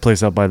There's doing. a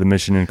place out by the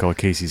Mission Inn called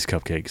Casey's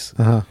Cupcakes,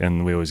 Uh-huh.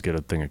 and we always get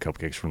a thing of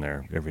cupcakes from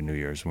there every New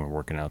Year's when we're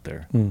working out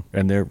there,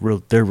 and they're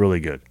really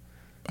good.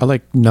 I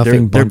like They're,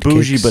 nothing. they're bunt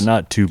bougie, cakes. but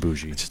not too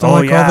bougie. Just don't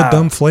like all the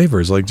dumb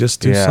flavors. Like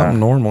just do Yeah. something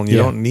normal. And you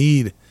Yeah. don't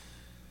need.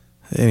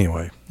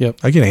 Anyway. Yep.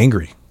 I get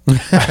angry. I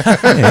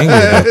get angry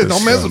about this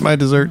Don't mess stuff. with my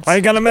desserts. I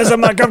ain't gonna mess up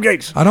my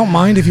cupcakes. I don't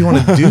mind if you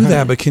want to do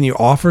that, but can you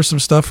offer some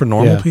stuff for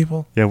normal Yeah.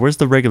 people? Yeah, where's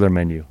the regular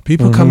menu?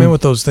 People come in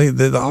with those. They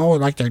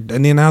like their,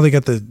 and then now they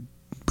got the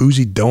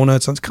bougie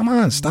donuts. Come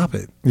on, stop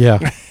it. Yeah.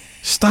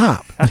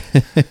 Stop.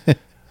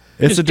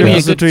 It's the Just give me a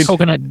difference good between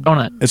coconut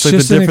donut. it's It's like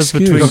just the an difference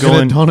excuse. between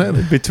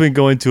Coconut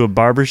going to a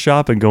barber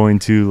shop and going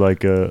to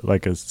like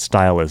a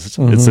stylist.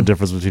 It's the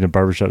difference between a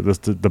barber shop.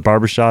 The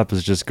barber shop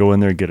is just go in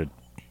there and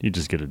you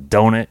just get a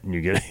donut and you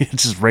get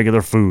it's just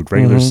regular food,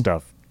 regular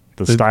stuff.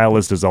 The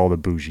stylist is all the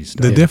bougie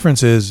stuff. The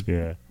difference is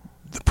Yeah.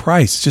 the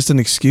price. It's just an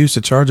excuse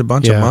to charge a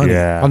bunch Yeah. of money.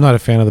 Yeah. I'm not a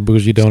fan of the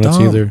bougie donuts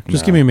Dumb. either.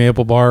 Just give me a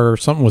maple bar or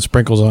something with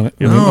sprinkles on it.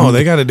 No,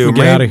 they got to do a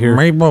Get outta here.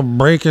 maple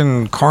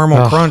bacon caramel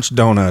Ugh. crunch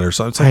donut or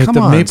something. It's I like, hate come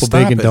the on, maple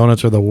stop bacon it.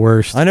 donuts are the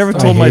worst. I never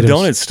told my hate 'em.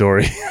 donut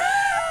story.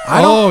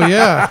 Oh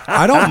yeah.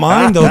 I don't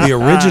mind though the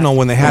original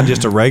when they had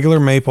just a regular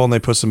maple and they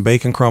put some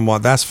bacon crumble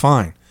on. That's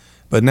fine.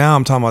 But now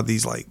I'm talking about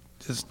these like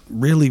just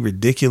really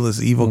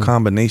ridiculous evil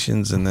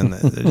combinations, and then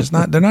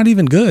they're not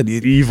even good.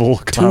 Evil.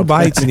 Two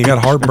bites and you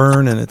got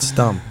heartburn and it's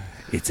dumb.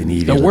 It's an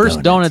evil. The worst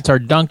donut. donuts are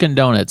Dunkin'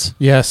 Donuts.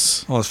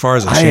 Yes. Well, as far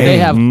as a chain, They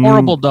have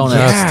horrible donuts.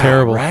 That's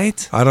terrible.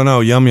 Right? I don't know.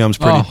 Yum Yum's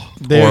pretty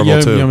horrible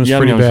Yum too. Yum's Yum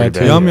pretty Yum's bad pretty too.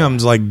 bad. Yum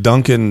Yum's like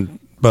Dunkin',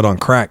 but on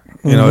crack.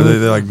 You know,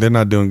 they're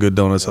not doing good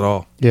donuts at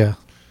all. Yeah.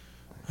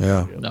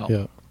 Yeah.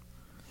 No.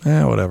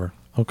 Yeah. Whatever.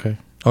 Okay.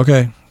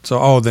 Okay.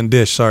 So, then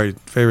dish. Sorry,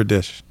 favorite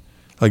dish,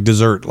 like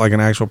dessert, like an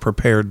actual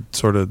prepared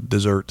sort of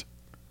dessert.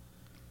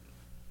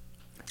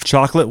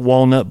 Chocolate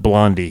walnut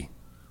blondie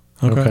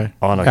Okay.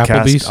 on a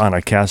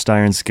Applebee's. cast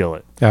iron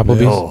skillet.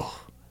 Applebee's. Oh,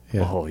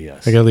 Yeah. oh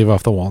yes. I gotta leave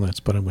off the walnuts,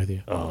 but I'm with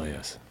you. Oh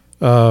yes.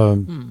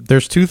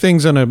 There's two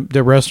things on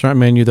the restaurant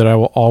menu that I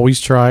will always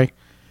try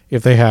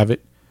if they have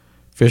it: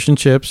 fish and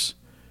chips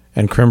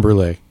and creme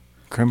brulee.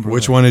 Creme brulee.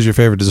 Which one is your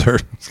favorite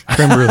dessert?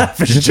 Creme brulee.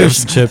 Fish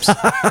and chips.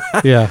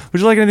 Yeah.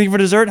 Would you like anything for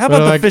dessert? How about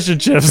Well, the like- fish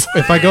and chips?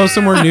 If I go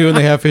somewhere new and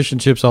they have fish and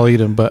chips, I'll eat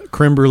them. But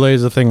creme brulee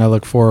is the thing I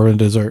look for in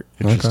dessert.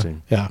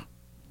 Interesting. Yeah.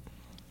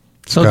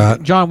 So,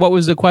 Scott. John, what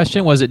was the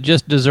question? Was it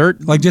just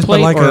dessert? Like just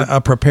plate like or-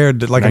 a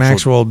prepared, like an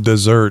actual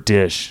dessert,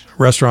 Dish.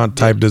 restaurant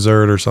type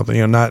dessert or something.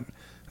 You know,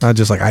 not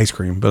just like ice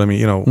cream, but I mean,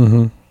 you know,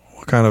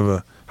 what kind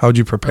of how would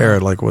you prepare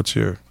it? Like, what's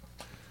your?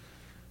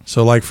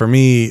 So, like for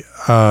me,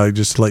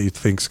 just to let you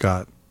think,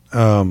 Scott.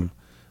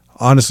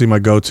 Honestly, my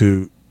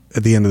go-to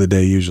at the end of the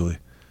day, usually,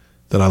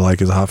 that I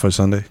like is a hot fudge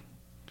sundae,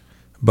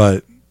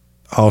 but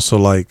I also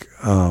like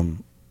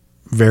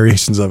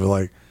variations of it.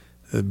 Like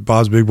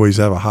Bob's Big Boy used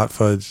to have a hot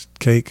fudge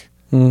cake.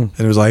 And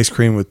it was ice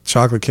cream with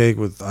chocolate cake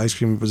with ice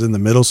cream was in the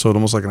middle, so it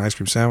almost like an ice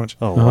cream sandwich.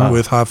 Oh, wow.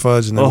 With hot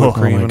fudge and then Oh, whipped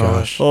cream oh my and all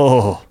gosh. that.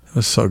 Oh, It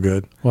was so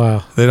good.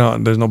 Wow.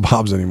 There's no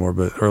Bob's anymore,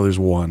 or there's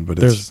one,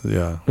 but it's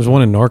There's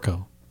one in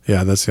Norco.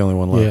 yeah, that's the only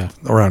one left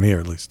around here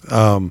at least.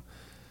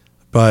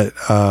 But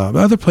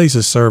other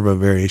places serve a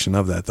variation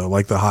of that though,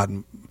 like the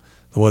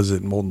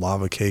molten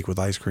lava cake with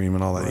ice cream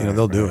and all that. You know,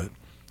 they'll do it.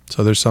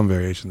 So there's some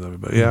variations of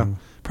it, but yeah,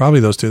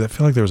 probably those two. I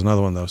feel like there was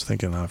another one that I was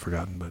thinking I've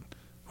forgotten. But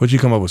what'd you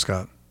come up with,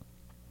 Scott?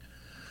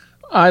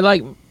 I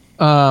like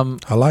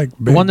I like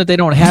the one that they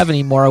don't have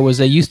anymore. Was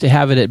they used to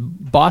have it at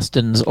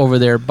Boston's over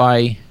there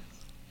by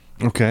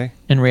okay.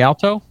 in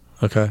Rialto.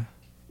 Okay,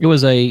 It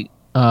was a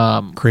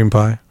cream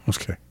pie.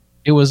 Okay,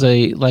 it was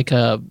a like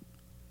a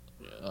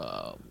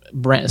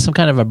some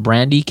kind of a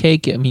brandy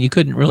cake. I mean, you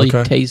couldn't really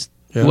Okay. taste.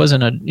 Yeah. It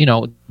wasn't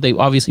a they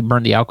obviously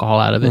burned the alcohol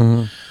out of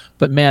it,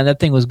 but man, that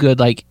thing was good.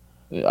 Like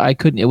I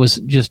couldn't. It was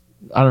just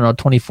I don't know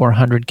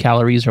 2,400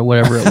 calories or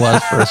whatever it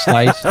was for a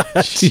slice.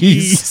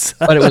 Jeez.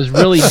 But it was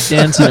really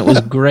dense and it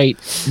was great.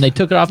 And they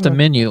took it off the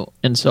menu,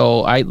 and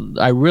so I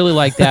really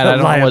like that. I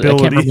don't know what, I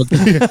can't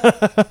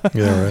remember.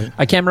 yeah, right.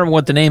 I can't remember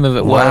what the name of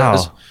it Wow.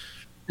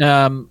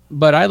 was.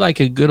 But I like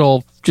a good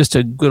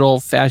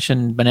old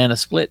fashioned banana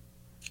split.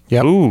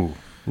 Yep. Ooh.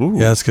 Ooh.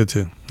 Yeah, that's good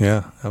too.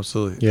 Yeah,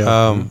 absolutely.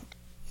 Yeah.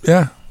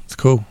 Yeah, it's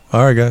cool.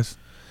 All right, guys.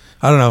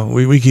 I don't know.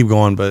 We keep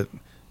going, but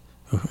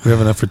we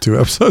have enough for 2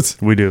 episodes.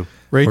 We do.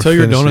 Ray, We're tell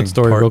your donut finishing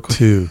story part real quick.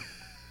 2.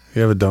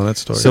 You have a donut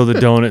story. So the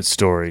donut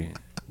story.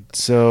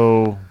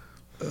 So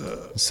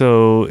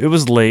it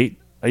was late.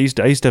 I used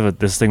to have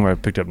this thing where I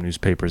picked up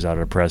newspapers out of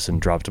the press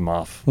and dropped them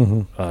off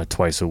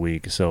twice a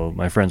week. So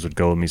my friends would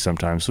go with me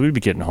sometimes. So we'd be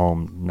getting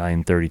home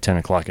 9:30, 10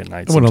 o'clock at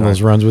night. I went on sometimes.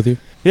 those runs with you.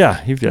 Yeah,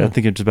 I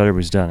think just about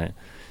everybody's done it.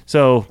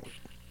 So,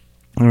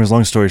 anyways,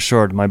 long story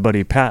short, my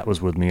buddy Pat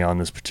was with me on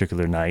this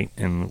particular night,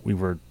 and we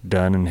were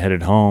done and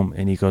headed home.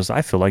 And he goes,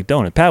 "I feel like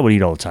donut." Pat would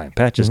eat all the time.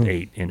 Pat just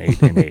ate and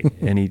ate and ate.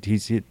 And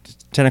he's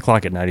 10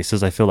 o'clock at night. He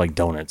says, "I feel like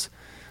donuts."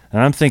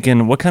 And I'm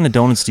thinking, what kind of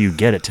donuts do you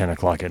get at 10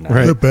 o'clock at night?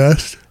 Right. the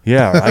best.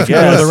 Yeah, I Go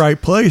guess. to the right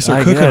place or I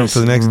cooking them guess. for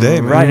the next day,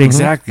 man. Right,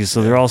 exactly.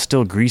 So they're all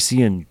still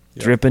greasy and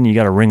dripping. You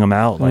got to wring them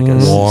out like a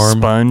Warm.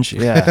 sponge.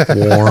 Yeah.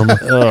 Warm.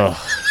 Ugh.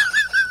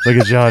 Look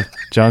at John.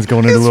 John's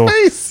going into a little.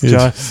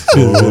 John. Nice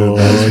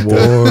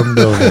warm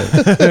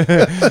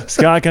donut.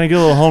 Scott, can I get a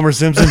little Homer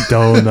Simpson?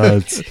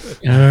 Donuts.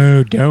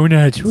 Oh,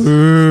 donuts.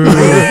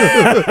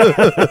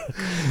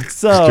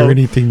 So,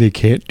 anything they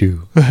can't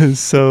do?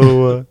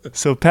 so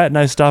Pat and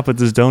I stop at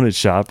this donut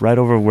shop right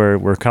over where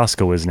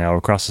Costco is now,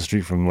 across the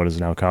street from what is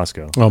now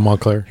Costco Oh,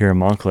 Montclair. here in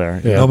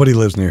Montclair. Yeah. Nobody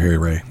lives near here,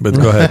 Ray. But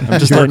go ahead. I'm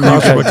Just, letting you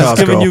guys, just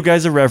giving you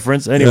guys a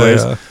reference.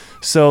 Anyways, yeah.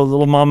 so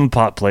little mom and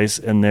pop place,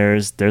 and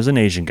there's an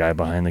Asian guy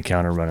behind the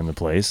counter running the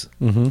place,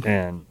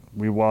 and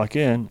we walk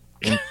in,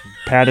 and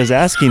Pat is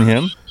asking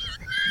him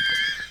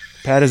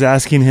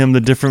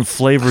the different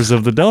flavors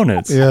of the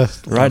donuts. Yeah.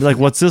 Right? Like,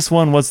 what's this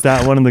one? What's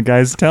that one? And the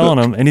guy's telling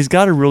him, and he's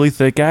got a really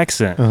thick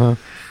accent.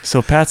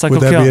 So Pat's like,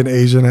 Would okay, that be an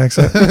Asian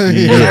accent?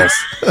 yes.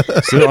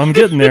 So I'm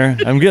getting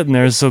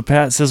there. So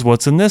Pat says,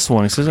 "What's in this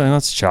one?" He says, "Oh,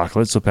 that's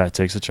chocolate." So Pat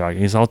takes a chocolate.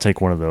 He says, "I'll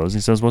take one of those." He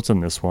says, "What's in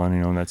this one?"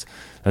 You know, and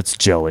that's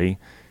jelly.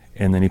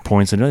 And then he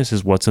points at it. He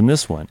says, "What's in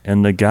this one?"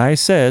 And the guy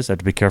says, I have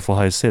to be careful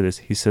how I say this.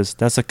 He says,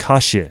 "That's a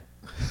kasha."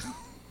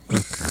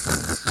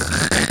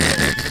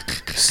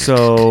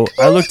 So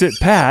I looked at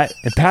Pat,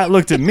 and Pat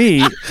looked at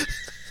me,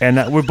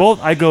 and we're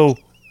both. I go,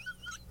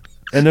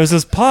 And there's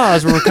this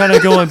pause where we're kind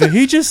of going, did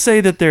he just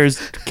say that there's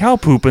cow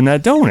poop in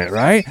that donut,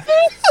 right?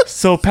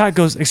 So Pat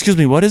goes, excuse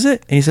me, what is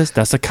it? And he says,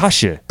 that's a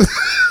kasha.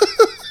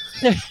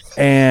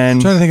 And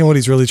I'm trying to think of what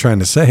he's really trying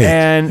to say.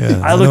 And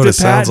Yeah, I know looked what at it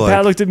Pat. sounds like.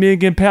 Pat looked at me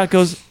again. Pat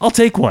goes, "I'll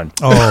take one."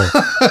 Oh,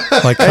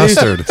 like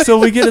custard. So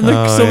we get in the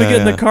Oh, we yeah, get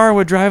in the yeah. car and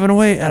we're driving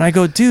away. And I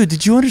go, "Dude,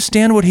 did you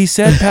understand what he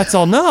said?" Pat's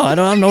all, "No, I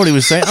don't know what he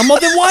was saying." I'm all,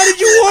 "Then why did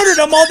you order it?"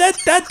 I'm all,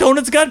 that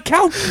donut's got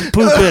cow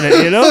poop in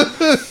it, you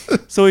know.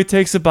 So he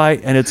takes a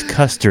bite and it's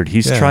custard.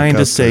 He's Yeah, trying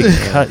custard, to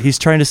say he's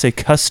trying to say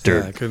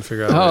custard. Yeah, I couldn't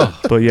figure out. Oh,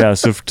 But yeah,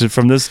 so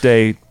from this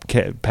day,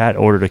 Pat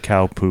ordered a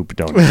cow poop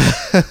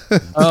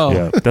donut. oh.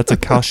 Yeah, that's a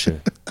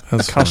kasha.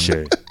 That's funny.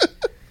 Kasha.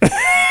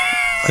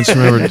 I just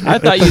remembered. I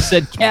thought you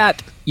said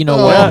cat. You know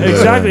Yeah, what?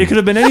 exactly. It could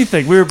have been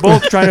anything. We were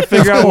both trying to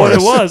figure out what it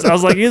was. I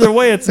was like, either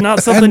way, it's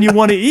not something you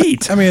want to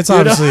eat. I mean, it's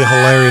obviously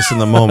hilarious in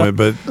the moment,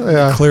 but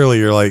clearly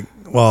you're like,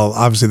 well,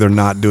 obviously they're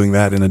not doing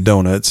that in a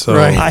donut. So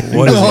Right.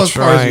 what is Well, he as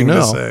far as you trying to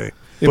know. say?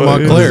 In But-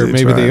 Montclair, Is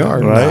he maybe they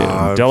trying? are. Right?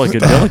 Nah.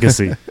 Delicate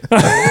delicacy.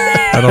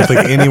 I don't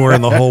think anywhere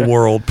in the whole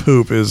world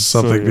poop is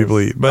something yeah. people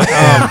eat. But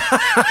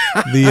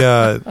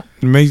it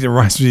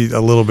reminds me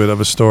a little bit of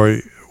a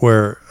story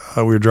where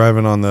we were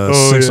driving on the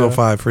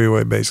 605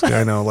 freeway. Basically,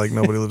 I know like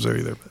nobody lives there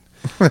either,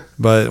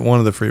 but one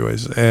of the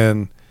freeways.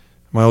 And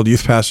my old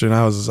youth pastor and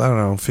I was, I don't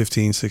know,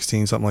 15,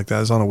 16, something like that.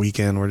 It was on a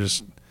weekend. We're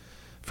just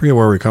forget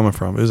where we were coming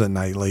from. It was at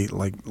night, late,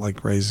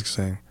 like Ray's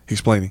saying,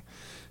 explaining.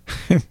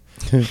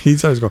 He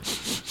starts going,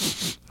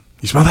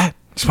 "You smell that?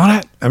 You smell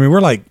that?" I mean,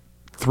 we're like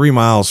 3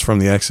 miles from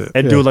the exit.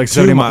 And do like 2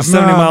 70 miles.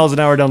 70 No. miles an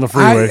hour down the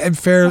freeway. In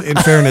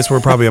fairness, we're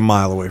probably a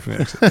mile away from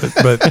the exit.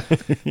 But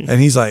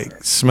and he's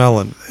like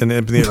smelling, and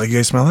like, "You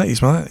guys smell that? You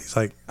smell that?" He's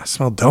like, "I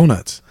smell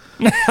donuts."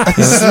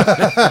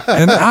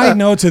 And I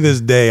know to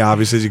this day,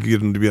 obviously, you could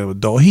get him to be an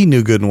adult. He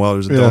knew good and well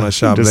there's a donut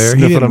shop Just there.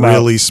 He sniffing didn't them out.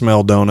 really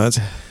smell donuts.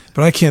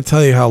 But I can't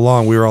tell you how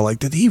long we were all like,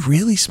 did he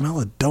really smell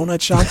a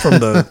donut shop from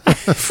the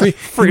free?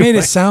 He made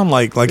it sound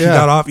like he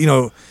got off,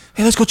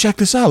 hey, let's go check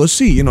this out. Let's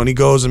see, and he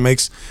goes and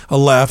makes a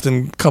left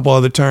and a couple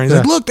other turns. He's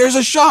like, look, there's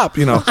a shop,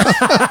 And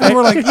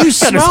we're like, you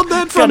smelled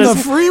that from got the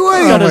his-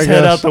 freeway? Got Oh his my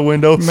head gosh. out the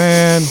window.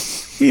 Man,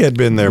 he had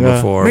been there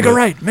before. Make a but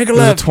right, make a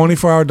there's left. a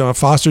 24-hour donut,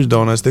 Foster's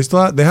Donuts.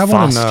 They have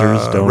one in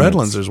Foster's Donuts.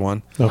 Redlands. There's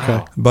one.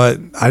 Okay. But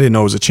I didn't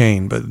know it was a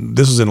chain, but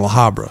this was in La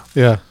Habra.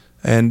 Yeah.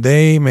 And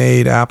they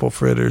made apple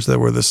fritters that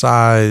were the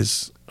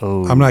size,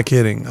 Oh. I'm not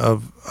kidding,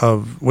 of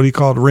what do you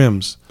call it,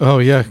 rims, Oh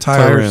yeah. tire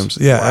Tires. rims.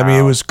 Yeah, I mean,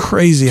 it was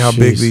crazy how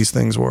big Jeez. these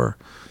things were.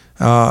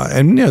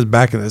 And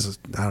back in this,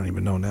 I don't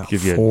even know now,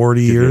 Give you-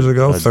 40 give you years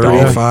ago, a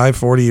 35,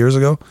 40 years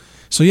ago.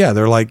 So yeah,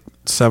 they're like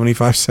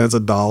 75 cents,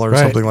 $1 or Right.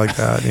 something like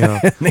that,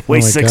 They weigh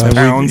Oh my 6 God.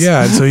 pounds.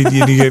 Yeah, and so you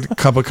get a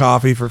cup of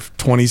coffee for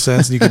 20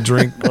 cents and you could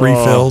drink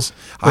refills.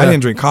 I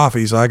didn't drink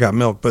coffee, so I got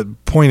milk.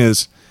 But point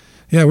is,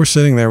 yeah, we're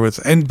sitting there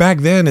and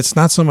back then it's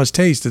not so much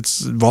taste, it's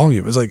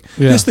volume. It's like,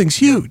 Yeah. this thing's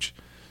huge.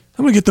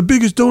 I'm going to get the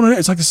biggest donut.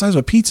 It's like the size of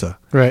a pizza.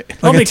 Right.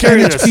 Let me Like a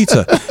carry 10-inch this.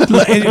 pizza.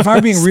 And if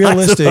I'm being Size of a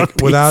realistic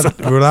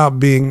pizza. without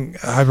being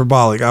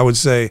hyperbolic, I would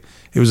say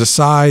it was the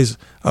size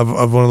of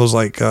one of those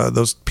like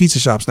those pizza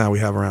shops now we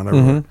have around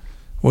everywhere.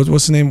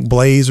 What's the name?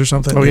 Blaze or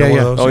something? Oh, You know, yeah, one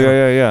of yeah. those, Oh, you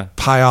know? yeah.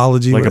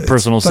 Piology. Like a It's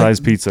personal like size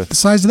pizza. The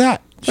size of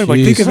that. Like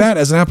Jeez. think of that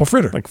as an apple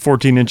fritter. Like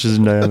 14 inches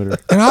in diameter.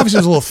 And obviously it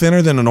was a little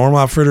thinner than a normal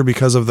apple fritter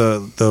because of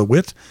the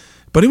width,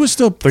 but it was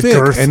still thick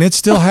girth. and it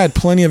still had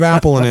plenty of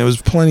apple in it. It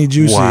was plenty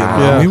juicy. Wow.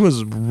 And, Yeah. it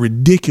was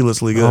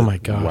ridiculously good. Oh my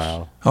gosh.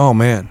 Wow. Oh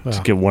man.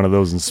 Just get one of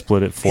those and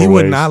split it 4 He ways.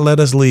 would not let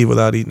us leave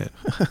without eating it.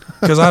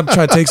 Because I'd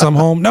try to take some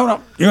home. No,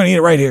 you're going to eat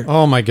it right here.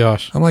 Oh my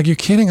gosh. I'm like, you're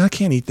kidding? I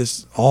can't eat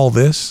all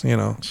this.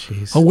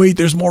 Jeez. Oh, wait,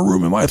 there's more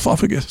room in my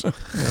esophagus.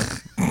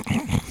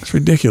 It's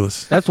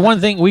ridiculous. That's one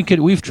thing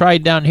we've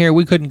tried down here.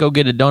 We couldn't go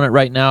get a donut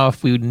right now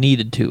if we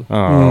needed to.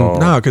 Oh.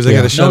 No, because they Yeah.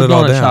 got to shut No it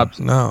all donut down. shops.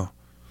 No.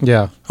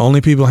 Yeah.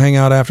 Only people hang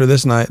out after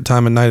this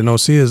time at night in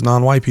OC is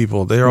non-white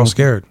people. They're all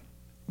scared.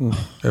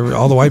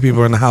 All the white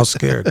people are in the house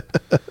scared.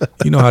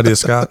 You know how it is,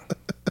 Scott.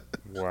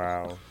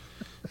 Wow.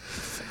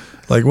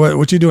 Like,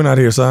 what you doing out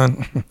here,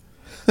 son?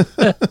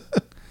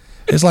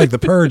 It's like the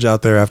purge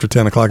out there after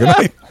 10 o'clock at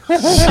night.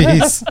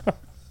 Jeez.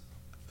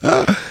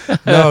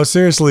 No,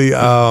 seriously.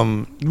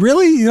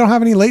 Really? You don't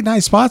have any late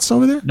night spots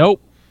over there?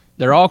 Nope.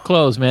 They're all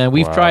closed, man.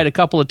 We've Wow. tried a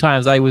couple of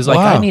times. I was like,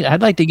 Wow.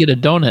 I'd like to get a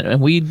donut,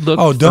 and we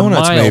looked. Oh, for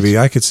donuts, miles. maybe.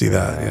 I could see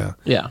that, yeah.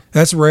 Yeah.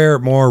 That's rare,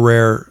 more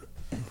rare.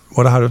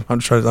 I don't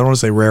want to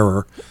say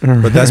rarer,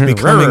 but that's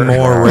becoming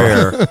more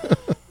rare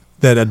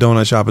that a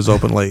donut shop is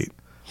open late.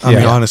 I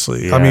mean, Yeah.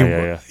 honestly. Yeah, I mean,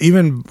 yeah.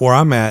 even where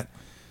I'm at,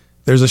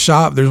 there's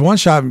one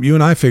shop you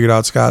and I figured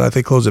out, Scott, I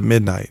think closed at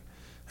midnight.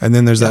 And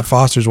then there's that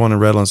Foster's one in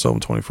Redlands open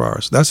 24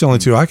 hours. That's the only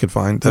two I could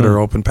find that are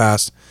open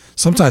past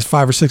sometimes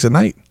 5 or 6 at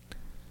night.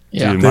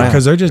 Yeah. Dude,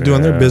 Because they're just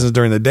doing their Yeah. business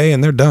during the day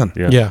and they're done.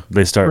 Yeah.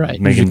 They start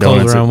Right. making Usually close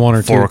donuts around at 1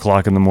 or 4 2.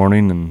 o'clock in the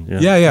morning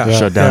and Yeah.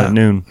 shut down at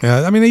noon.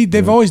 Yeah, I mean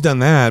they've always done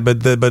that,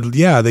 but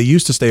yeah, they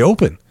used to stay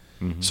open,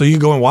 so you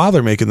go in while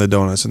they're making the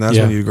donuts, and that's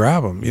when Yeah. you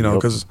grab them.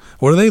 Because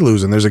what are they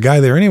losing? There's a guy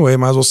there anyway.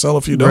 Might as well sell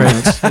a few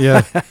donuts.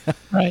 Yeah.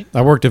 Right.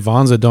 I worked at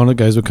Von's. The donut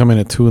guys would come in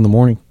at 2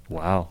 a.m.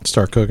 Wow.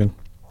 start cooking.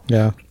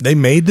 Yeah. They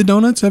made the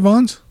donuts at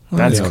Vaughn's?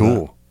 That's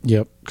cool.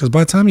 Yep. Because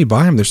by the time you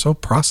buy them, they're so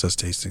processed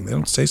tasting. They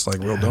don't taste like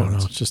real I don't know.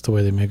 donuts. It's just the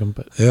way they make them.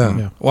 But Yeah.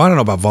 Yeah. Well, I don't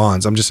know about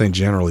Vaughn's. I'm just saying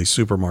generally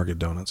supermarket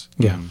donuts.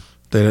 Yeah.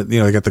 They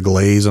they got the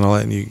glaze and all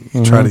that, and you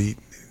try to eat.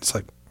 It's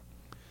like,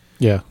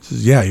 Yeah.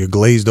 you're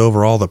glazed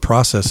over all the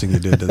processing you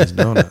did to this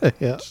donut.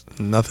 Yeah.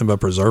 Nothing but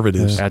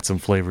preservatives. Add some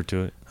flavor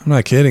to it. I'm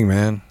not kidding,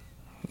 man.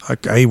 I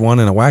ate one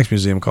in a wax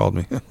museum. Called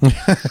me.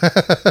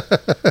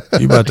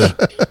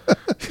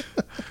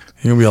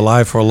 You're gonna be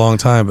alive for a long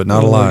time, but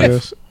not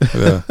alive.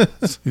 Yeah.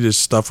 You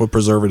just stuffed with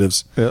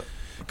preservatives. Yeah.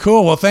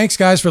 Cool. Well, thanks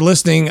guys for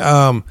listening.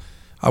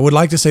 I would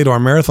like to say to our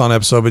marathon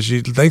episode, but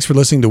thanks for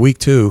listening to week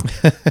 2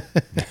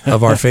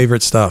 of our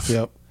favorite stuff.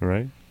 Yep.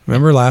 Right?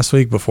 Remember last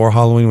week before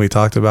Halloween we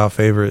talked about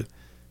favorite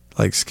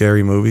like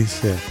scary movies?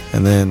 Yeah.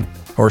 And then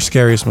or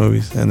scariest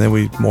movies, and then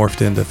we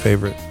morphed into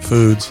favorite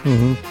foods.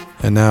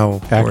 Mm-hmm. And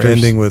now Actors. we're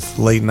ending with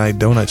late night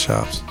donut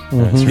shops.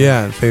 Mhm.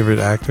 Yeah, and favorite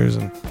actors,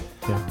 and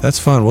Yeah. that's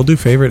fun. We'll do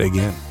favorite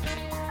again.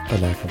 I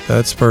like them.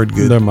 That spurred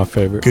good They're my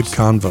favorite. good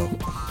convo.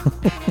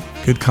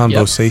 Good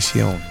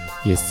conversation.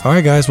 Yes. All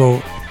right, guys.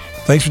 Well,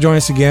 thanks for joining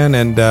us again.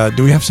 And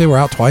do we have to say we're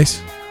out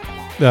twice?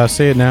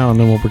 Say it now, and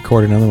then we'll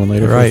record another one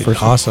later. for the Right.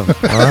 first one. Awesome.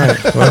 All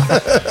right.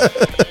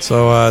 Well,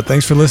 so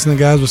thanks for listening,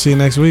 guys. We'll see you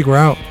next week. We're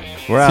out.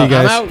 We're See out. you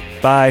guys. I'm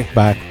out. Bye.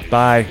 Bye.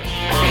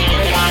 Bye.